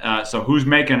 So who's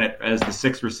making it as the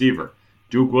 6th receiver?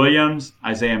 Duke Williams,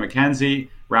 Isaiah McKenzie,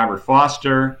 Robert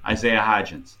Foster, Isaiah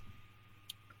Hodgins.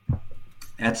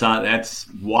 That's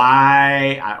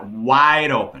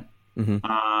wide open.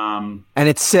 Mm-hmm. And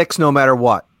it's 6 no matter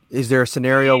what. Is there a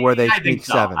scenario where they sneak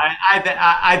 7?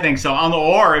 I think so.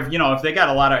 Or if they got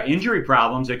a lot of injury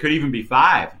problems, it could even be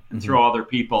 5 and throw other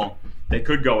people. They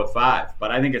could go with 5,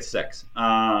 but I think it's 6.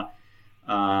 Tight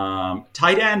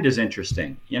end is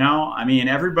interesting.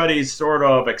 Everybody's sort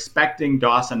of expecting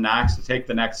Dawson Knox to take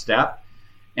the next step.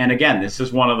 And again, this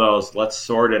is one of those, let's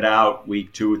sort it out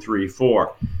week 2, 3,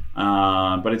 4.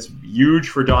 But it's huge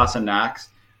for Dawson Knox.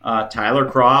 Tyler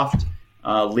Kroft,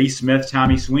 Lee Smith,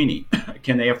 Tommy Sweeney.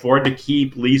 Can they afford to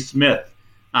keep Lee Smith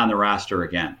on the roster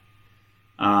again?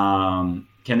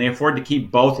 Can they afford to keep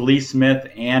both Lee Smith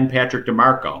and Patrick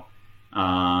DeMarco?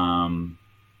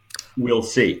 We'll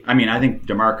see. I think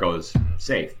DeMarco is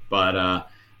safe, but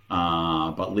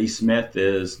Lee Smith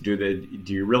is. Do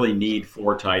you really need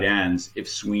 4 tight ends if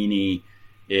Sweeney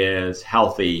is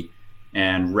healthy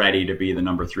and ready to be the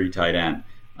number 3 tight end?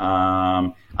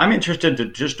 I'm interested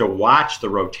to watch the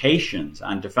rotations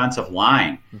on defensive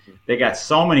line. Mm-hmm. They got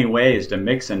so many ways to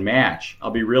mix and match.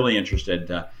 I'll be really interested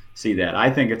to see that. I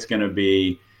think it's going to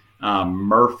be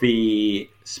Murphy,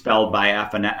 spelled by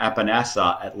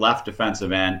Epinesa, at left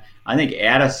defensive end. I think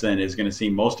Addison is going to see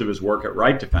most of his work at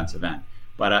right defensive end,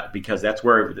 but because that's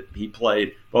where he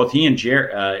played. Both he and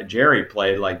Jerry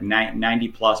played like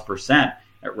 90+%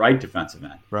 at right defensive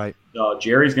end. Right. So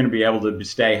Jerry's going to be able to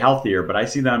stay healthier, but I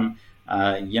see them.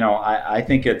 I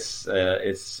think it's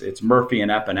Murphy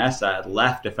and Epinesa at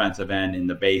left defensive end in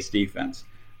the base defense.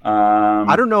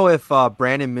 I don't know if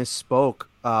Brandon misspoke,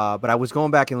 but I was going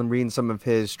back and reading some of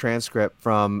his transcript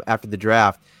from after the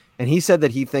draft, and he said that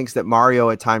he thinks that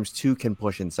Mario at times too can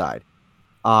push inside,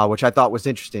 which I thought was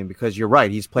interesting because you're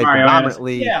right. He's played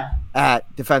predominantly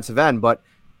at defensive end, but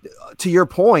to your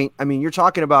point, I mean, you're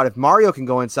talking about if Mario can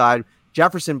go inside,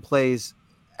 Jefferson plays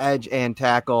edge and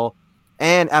tackle,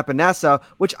 and Epinesa,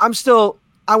 which I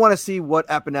want to see what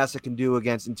Epinesa can do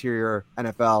against interior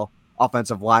NFL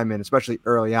offensive linemen, especially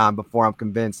early on, before I'm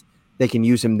convinced they can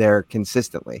use him there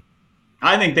consistently.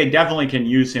 I think they definitely can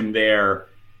use him there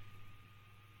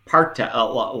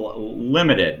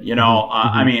limited,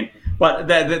 I mean, but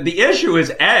the issue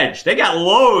is edge. They got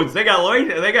loads. They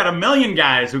got a million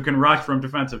guys who can rush from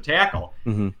defensive tackle.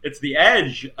 Mm-hmm. It's the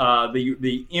edge,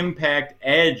 the impact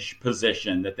edge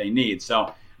position that they need.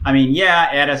 So, I mean,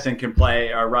 Addison can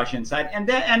play rush inside, and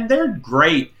they're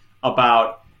great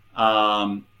about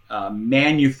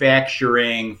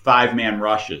manufacturing 5-man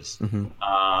rushes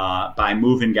by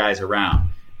moving guys around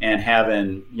and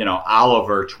having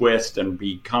Oliver twist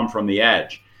and come from the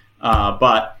edge.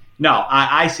 But no,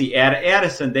 I see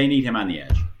Addison. They need him on the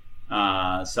edge.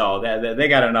 So they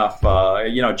got enough.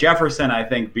 Jefferson, I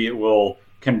think,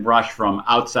 can rush from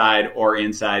outside or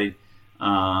inside.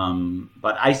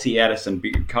 But I see Addison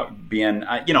being,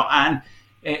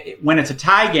 when it's a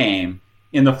tie game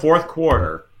in the fourth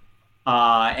quarter,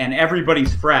 and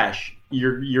everybody's fresh,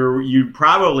 you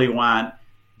probably want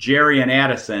Jerry and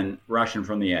Addison rushing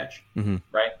from the edge,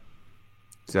 right?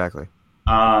 Exactly.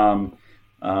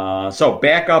 So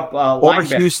backup or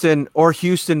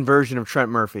Houston version of Trent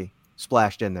Murphy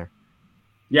splashed in there.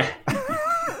 Yeah.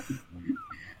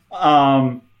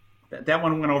 That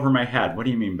one went over my head. What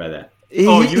do you mean by that?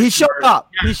 He showed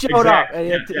up. Yeah, he showed up. And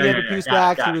he had a few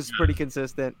sacks. He was pretty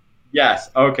consistent.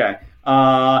 Yes. Okay.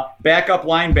 Backup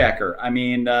linebacker. I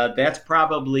mean, that's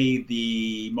probably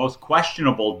the most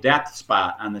questionable depth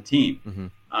spot on the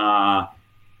team.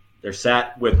 They're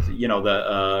set with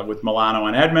with Milano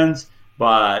and Edmonds,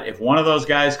 but if one of those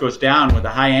guys goes down with a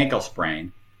high ankle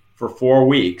sprain for 4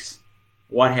 weeks,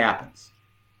 what happens?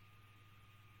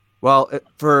 Well,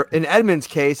 in Edmonds'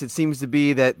 case, it seems to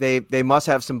be that they must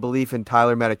have some belief in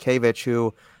Tyler Matakevich,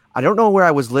 who I don't know where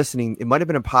I was listening. It might have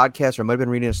been a podcast or I might have been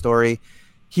reading a story.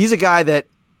 He's a guy that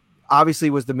obviously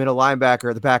was the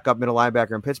backup middle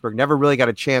linebacker in Pittsburgh, never really got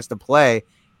a chance to play,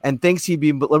 and thinks he'd be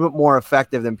a little bit more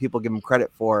effective than people give him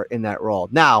credit for in that role.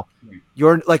 Now,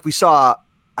 you're like we saw,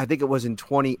 I think it was in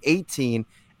 2018,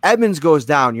 Edmonds goes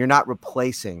down. You're not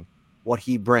replacing what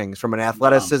he brings from an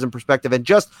athleticism perspective and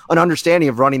just an understanding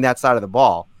of running that side of the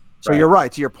ball. So You're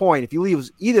right. To your point, if you leave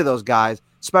either of those guys,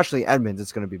 especially Edmonds,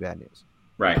 it's going to be bad news.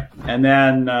 Right. And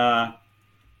then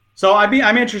so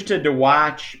I'm interested to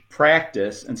watch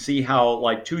practice and see how,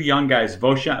 like, two young guys,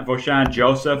 Voshan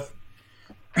Joseph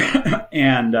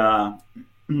and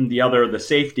the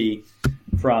safety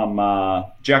from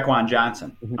Gaughan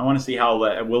Johnson. I want to see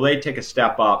how will they take a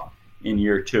step up in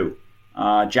year 2.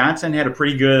 Johnson had a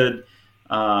pretty good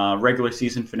regular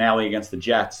season finale against the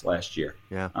Jets last year.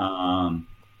 Yeah.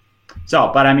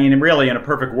 But I mean, really, in a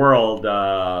perfect world,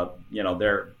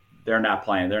 they're not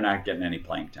playing. They're not getting any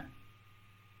playing time.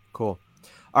 Cool.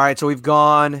 All right, so we've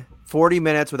gone 40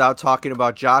 minutes without talking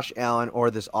about Josh Allen or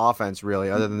this offense, really,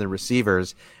 other than the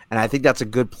receivers. And I think that's a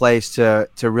good place to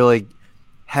really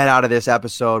head out of this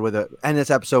episode end this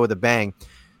episode with a bang.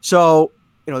 So,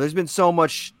 there's been so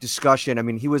much discussion. I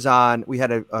mean, we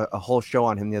had a whole show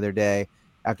on him the other day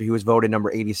after he was voted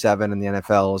number 87 in the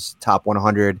NFL's top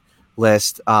 100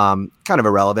 list. Kind of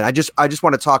irrelevant. I just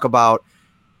want to talk about,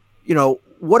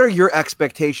 what are your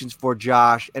expectations for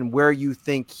Josh and where you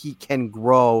think he can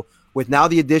grow with now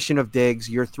the addition of Diggs,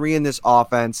 year 3 in this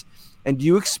offense? And do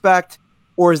you expect,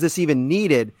 or is this even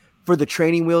needed, for the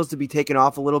training wheels to be taken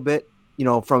off a little bit,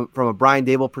 from a Brian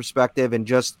Dable perspective and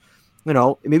just,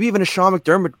 maybe even a Sean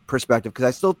McDermott perspective? Because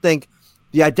I still think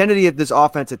the identity of this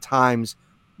offense at times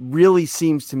really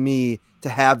seems to me to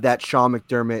have that Sean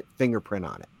McDermott fingerprint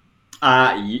on it.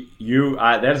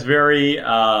 That's very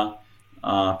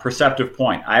perceptive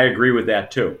point. I agree with that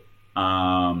too.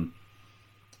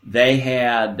 They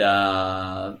had,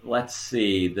 the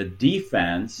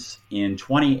defense in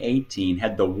 2018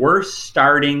 had the worst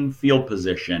starting field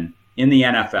position in the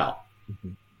NFL.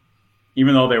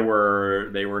 even though they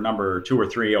were number 2 or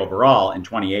 3 overall in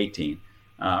 2018,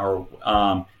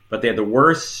 but they had the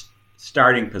worst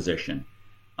starting position.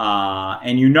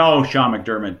 And Sean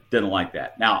McDermott didn't like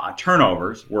that. Now,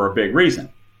 turnovers were a big reason,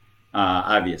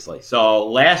 obviously. So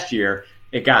last year,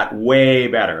 it got way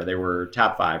better. They were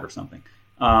top 5 or something.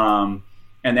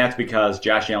 And that's because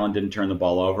Josh Allen didn't turn the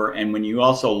ball over. And when you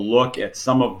also look at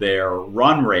some of their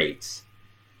run rates,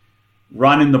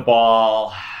 running the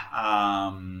ball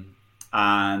on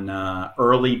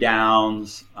early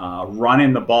downs,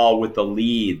 running the ball with the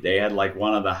lead, they had like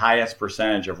one of the highest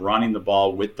percentage of running the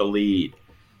ball with the lead.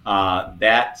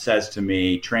 That says to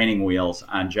me, training wheels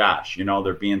on Josh.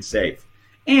 They're being safe.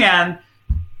 And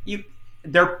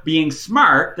they're being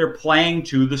smart. They're playing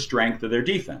to the strength of their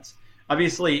defense.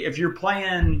 Obviously, if you're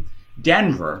playing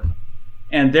Denver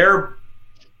and they're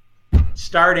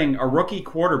starting a rookie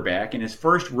quarterback in his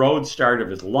first road start of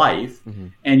his life,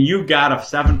 and you got a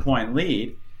 7-point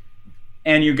lead,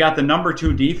 and you got the number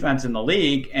 2 defense in the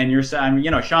league, and you're saying,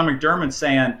 Sean McDermott's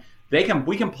saying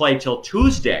we can play till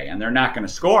Tuesday, and they're not going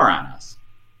to score on us.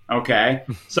 Okay,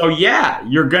 so yeah,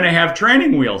 you're going to have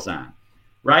training wheels on,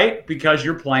 right? Because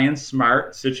you're playing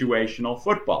smart situational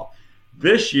football.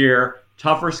 This year,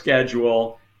 tougher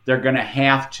schedule. They're going to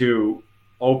have to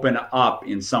open up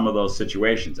in some of those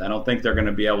situations. I don't think they're going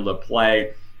to be able to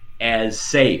play as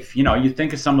safe. You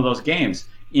think of some of those games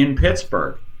in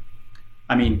Pittsburgh.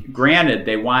 I mean, granted,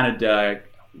 they wanted to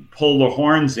pull the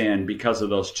horns in because of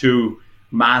those 2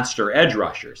 monster edge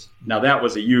rushers. Now, that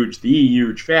was the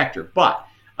huge factor. But,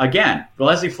 again,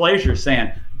 Leslie Frazier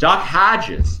saying, Duck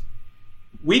Hodges,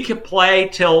 we could play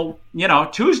till,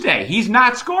 Tuesday. He's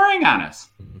not scoring on us,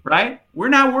 right? We're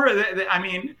not worried. I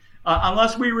mean,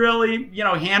 unless we really,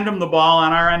 hand him the ball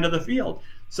on our end of the field.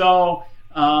 So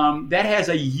that has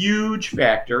a huge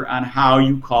factor on how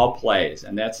you call plays.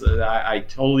 And that's I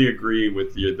totally agree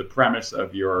with the premise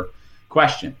of your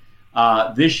question.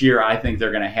 This year, I think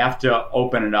they're going to have to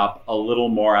open it up a little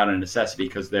more out of necessity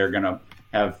because they're going to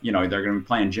have, they're going to be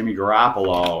playing Jimmy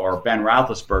Garoppolo or Ben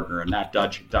Roethlisberger and not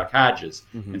Duck Hodges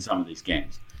in some of these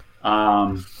games.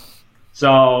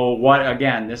 So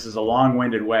this is a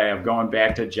long-winded way of going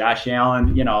back to Josh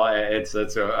Allen.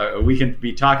 We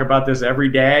can talk about this every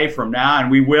day from now, and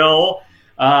we will.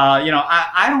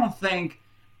 I don't think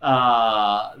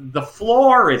the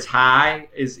floor is high,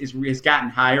 is gotten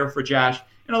higher for Josh.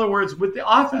 In other words, with the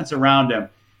offense around him,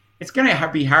 it's going to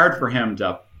be hard for him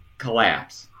to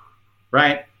collapse,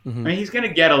 right? I mean, he's going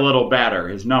to get a little better,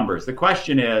 his numbers. The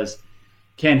question is,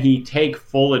 can he take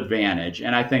full advantage?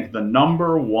 And I think the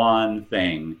number one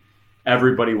thing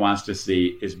everybody wants to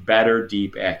see is better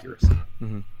deep accuracy.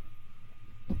 And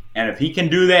if he can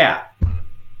do that,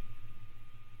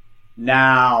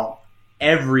 now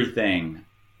everything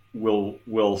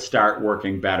will start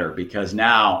working better because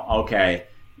now, okay,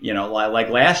 like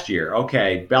last year,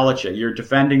 okay, Belichick, you're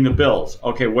defending the Bills.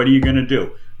 Okay, what are you going to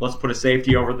do? Let's put a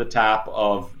safety over the top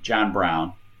of John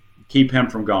Brown, keep him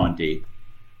from going deep.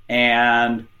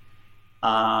 And,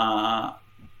 Cole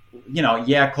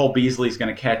Beasley's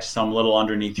going to catch some little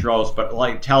underneath throws, but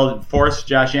force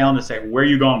Josh Allen to say, where are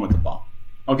you going with the ball?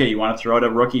 Okay, you want to throw to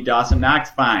rookie Dawson Knox?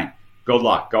 Fine. Good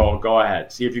luck. Go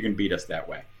ahead. See if you can beat us that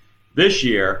way. This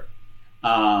year,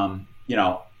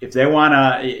 if they want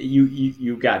to,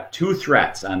 you've got 2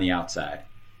 threats on the outside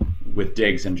with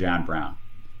Diggs and John Brown.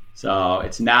 So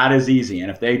it's not as easy.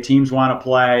 And if teams want to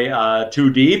play too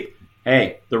deep,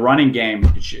 hey, the running game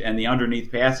and the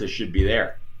underneath passes should be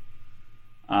there.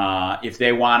 If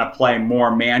they want to play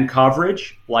more man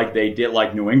coverage like they did,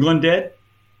 like New England did,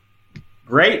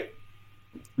 great.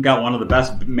 Got one of the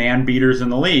best man beaters in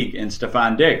the league in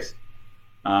Stephon Diggs.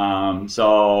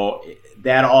 So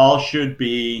that all should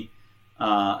be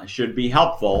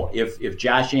helpful. If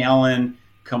Josh Allen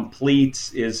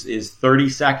completes is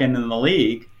 32nd in the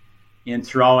league in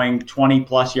throwing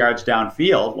 20-plus yards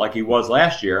downfield like he was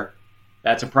last year,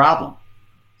 that's a problem.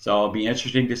 So it'll be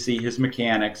interesting to see his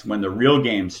mechanics when the real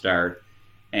games start.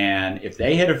 And if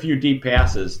they hit a few deep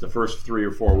passes the first 3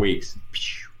 or 4 weeks,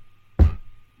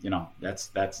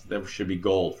 that should be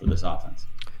gold for this offense.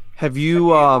 Have you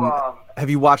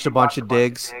watched a bunch of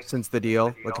Diggs since the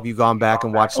deal? Like, have you gone back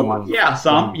and watched some? Yeah,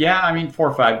 some. Yeah, I mean 4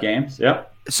 or 5 games.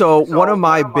 Yep. So one of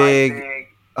my big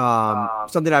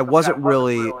something I wasn't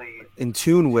really in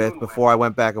tune with before I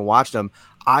went back and watched him.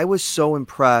 I was so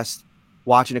impressed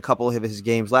watching a couple of his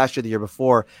games last year, the year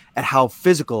before, at how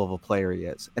physical of a player he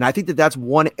is. And I think that's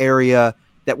one area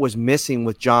that was missing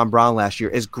with John Brown last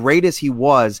year. As great as he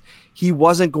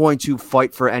wasn't going to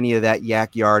fight for any of that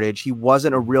yak yardage. He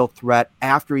wasn't a real threat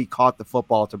after he caught the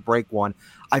football to break one.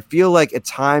 I feel like at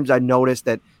times I noticed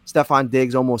that Stefon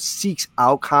Diggs almost seeks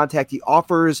out contact. He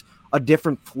offers a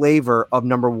different flavor of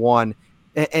number one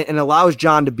and allows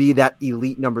John to be that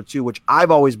elite number two, which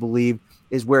I've always believed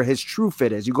is where his true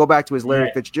fit is. You go back to his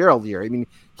Larry Fitzgerald year. I mean,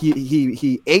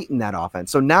 he ate in that offense.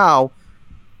 So now,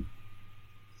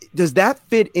 does that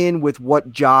fit in with what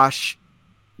Josh,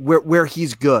 where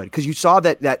he's good? Because you saw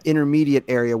that intermediate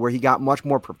area where he got much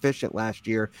more proficient last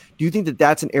year. Do you think that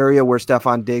that's an area where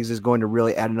Stefon Diggs is going to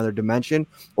really add another dimension?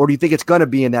 Or do you think it's going to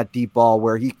be in that deep ball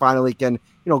where he finally can,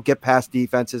 get past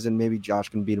defenses and maybe Josh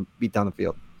can beat down the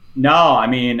field? No, I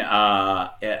mean, I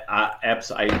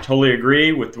totally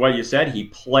agree with what you said. He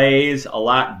plays a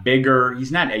lot bigger. He's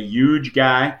not a huge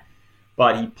guy,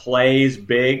 but he plays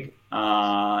big.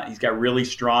 He's got really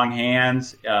strong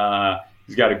hands.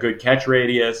 He's got a good catch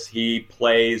radius. He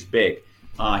plays big.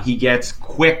 He gets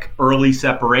quick early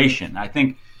separation. I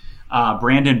think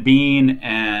Brandon Beane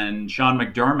and Sean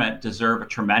McDermott deserve a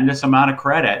tremendous amount of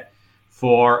credit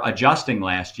for adjusting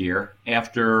last year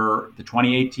after the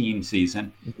 2018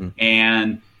 season. Mm-hmm.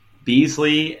 And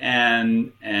Beasley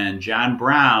and John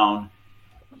Brown,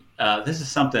 this is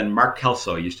something Mark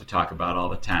Kelso used to talk about all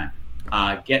the time.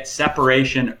 Get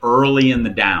separation early in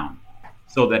the down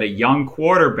so that a young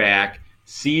quarterback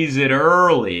sees it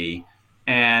early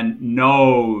and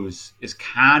is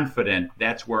confident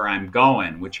that's where I'm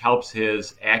going, which helps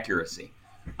his accuracy.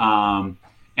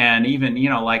 And even,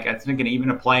 like I was thinking even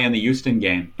a play in the Houston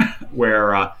game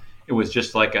where it was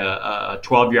just like a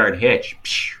 12-yard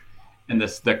hitch. And the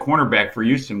cornerback for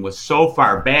Houston was so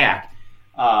far back.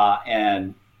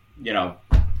 And,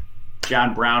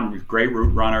 John Brown, great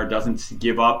route runner, doesn't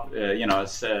give up,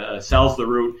 sells the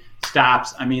route,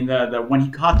 stops. I mean, when he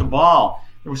caught the ball,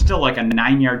 there was still like a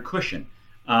 9-yard cushion.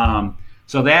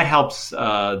 So that helps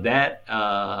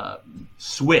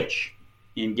switch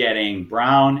in getting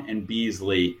Brown and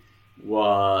Beasley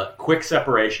quick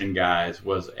separation guys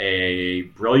was a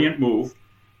brilliant move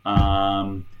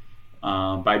by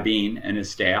Beane and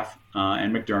his staff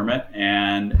and McDermott.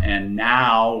 And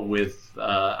now with,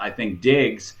 I think,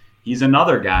 Diggs, he's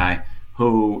another guy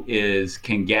who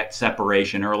can get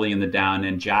separation early in the down,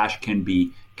 and Josh can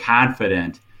be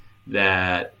confident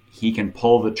that he can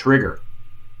pull the trigger.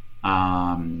 So,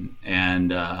 I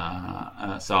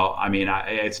mean,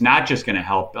 it's not just going to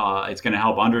help. It's going to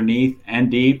help underneath and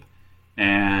deep.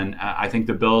 And I think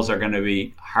the Bills are going to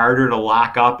be harder to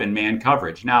lock up in man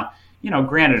coverage. Now,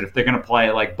 granted, if they're going to play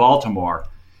like Baltimore's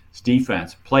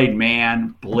defense, played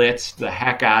man, blitzed the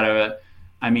heck out of it.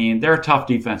 I mean, they're a tough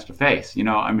defense to face.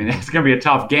 I mean, it's going to be a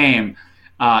tough game.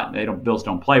 Bills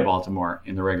don't play Baltimore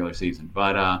in the regular season.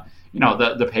 But,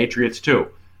 the Patriots, too.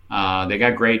 They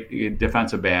got great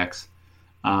defensive backs.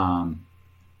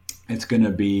 It's going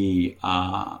to be,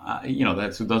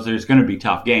 there's going to be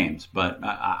tough games. But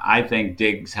I think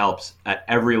Diggs helps at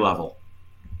every level.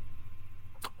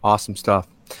 Awesome stuff.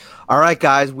 All right,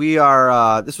 guys, we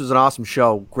are. This was an awesome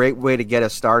show. Great way to get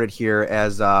us started here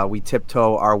as we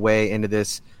tiptoe our way into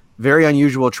this very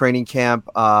unusual training camp.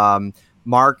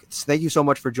 Mark, thank you so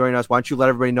much for joining us. Why don't you let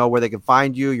everybody know where they can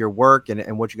find you, your work,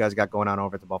 and what you guys got going on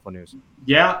over at the Buffalo News?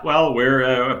 Yeah, well, we're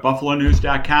at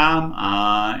buffalonews.com,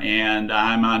 and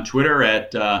I'm on Twitter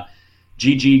at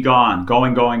GG Gaughan,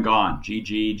 Gaughan,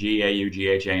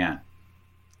 GGGAUGHAN.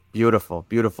 Beautiful,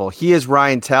 beautiful. He is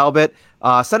Ryan Talbot.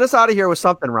 Send us out of here with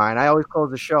something, Ryan. I always close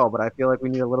the show, but I feel like we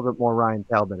need a little bit more Ryan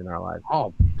Talbot in our lives.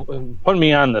 Oh, putting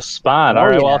me on the spot. All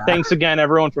right, yeah. Well, thanks again,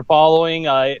 everyone, for following.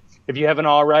 If you haven't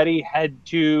already, head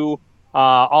to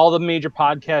all the major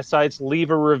podcast sites,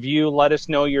 leave a review, let us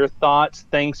know your thoughts.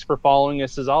 Thanks for following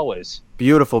us as always.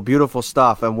 Beautiful, beautiful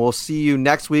stuff. And we'll see you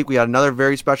next week. We got another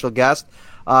very special guest,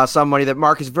 somebody that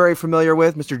Mark is very familiar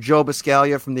with, Mr. Joe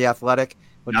Biscaglia from The Athletic.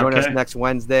 He'll join us next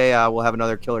Wednesday. We'll have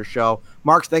another killer show.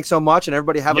 Mark, thanks so much, and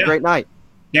everybody have a great night.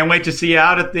 Can't wait to see you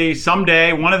out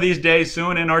at one of these days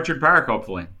soon in Orchard Park,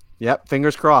 hopefully. Yep,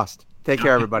 fingers crossed. Take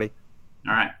care, everybody.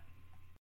 All right.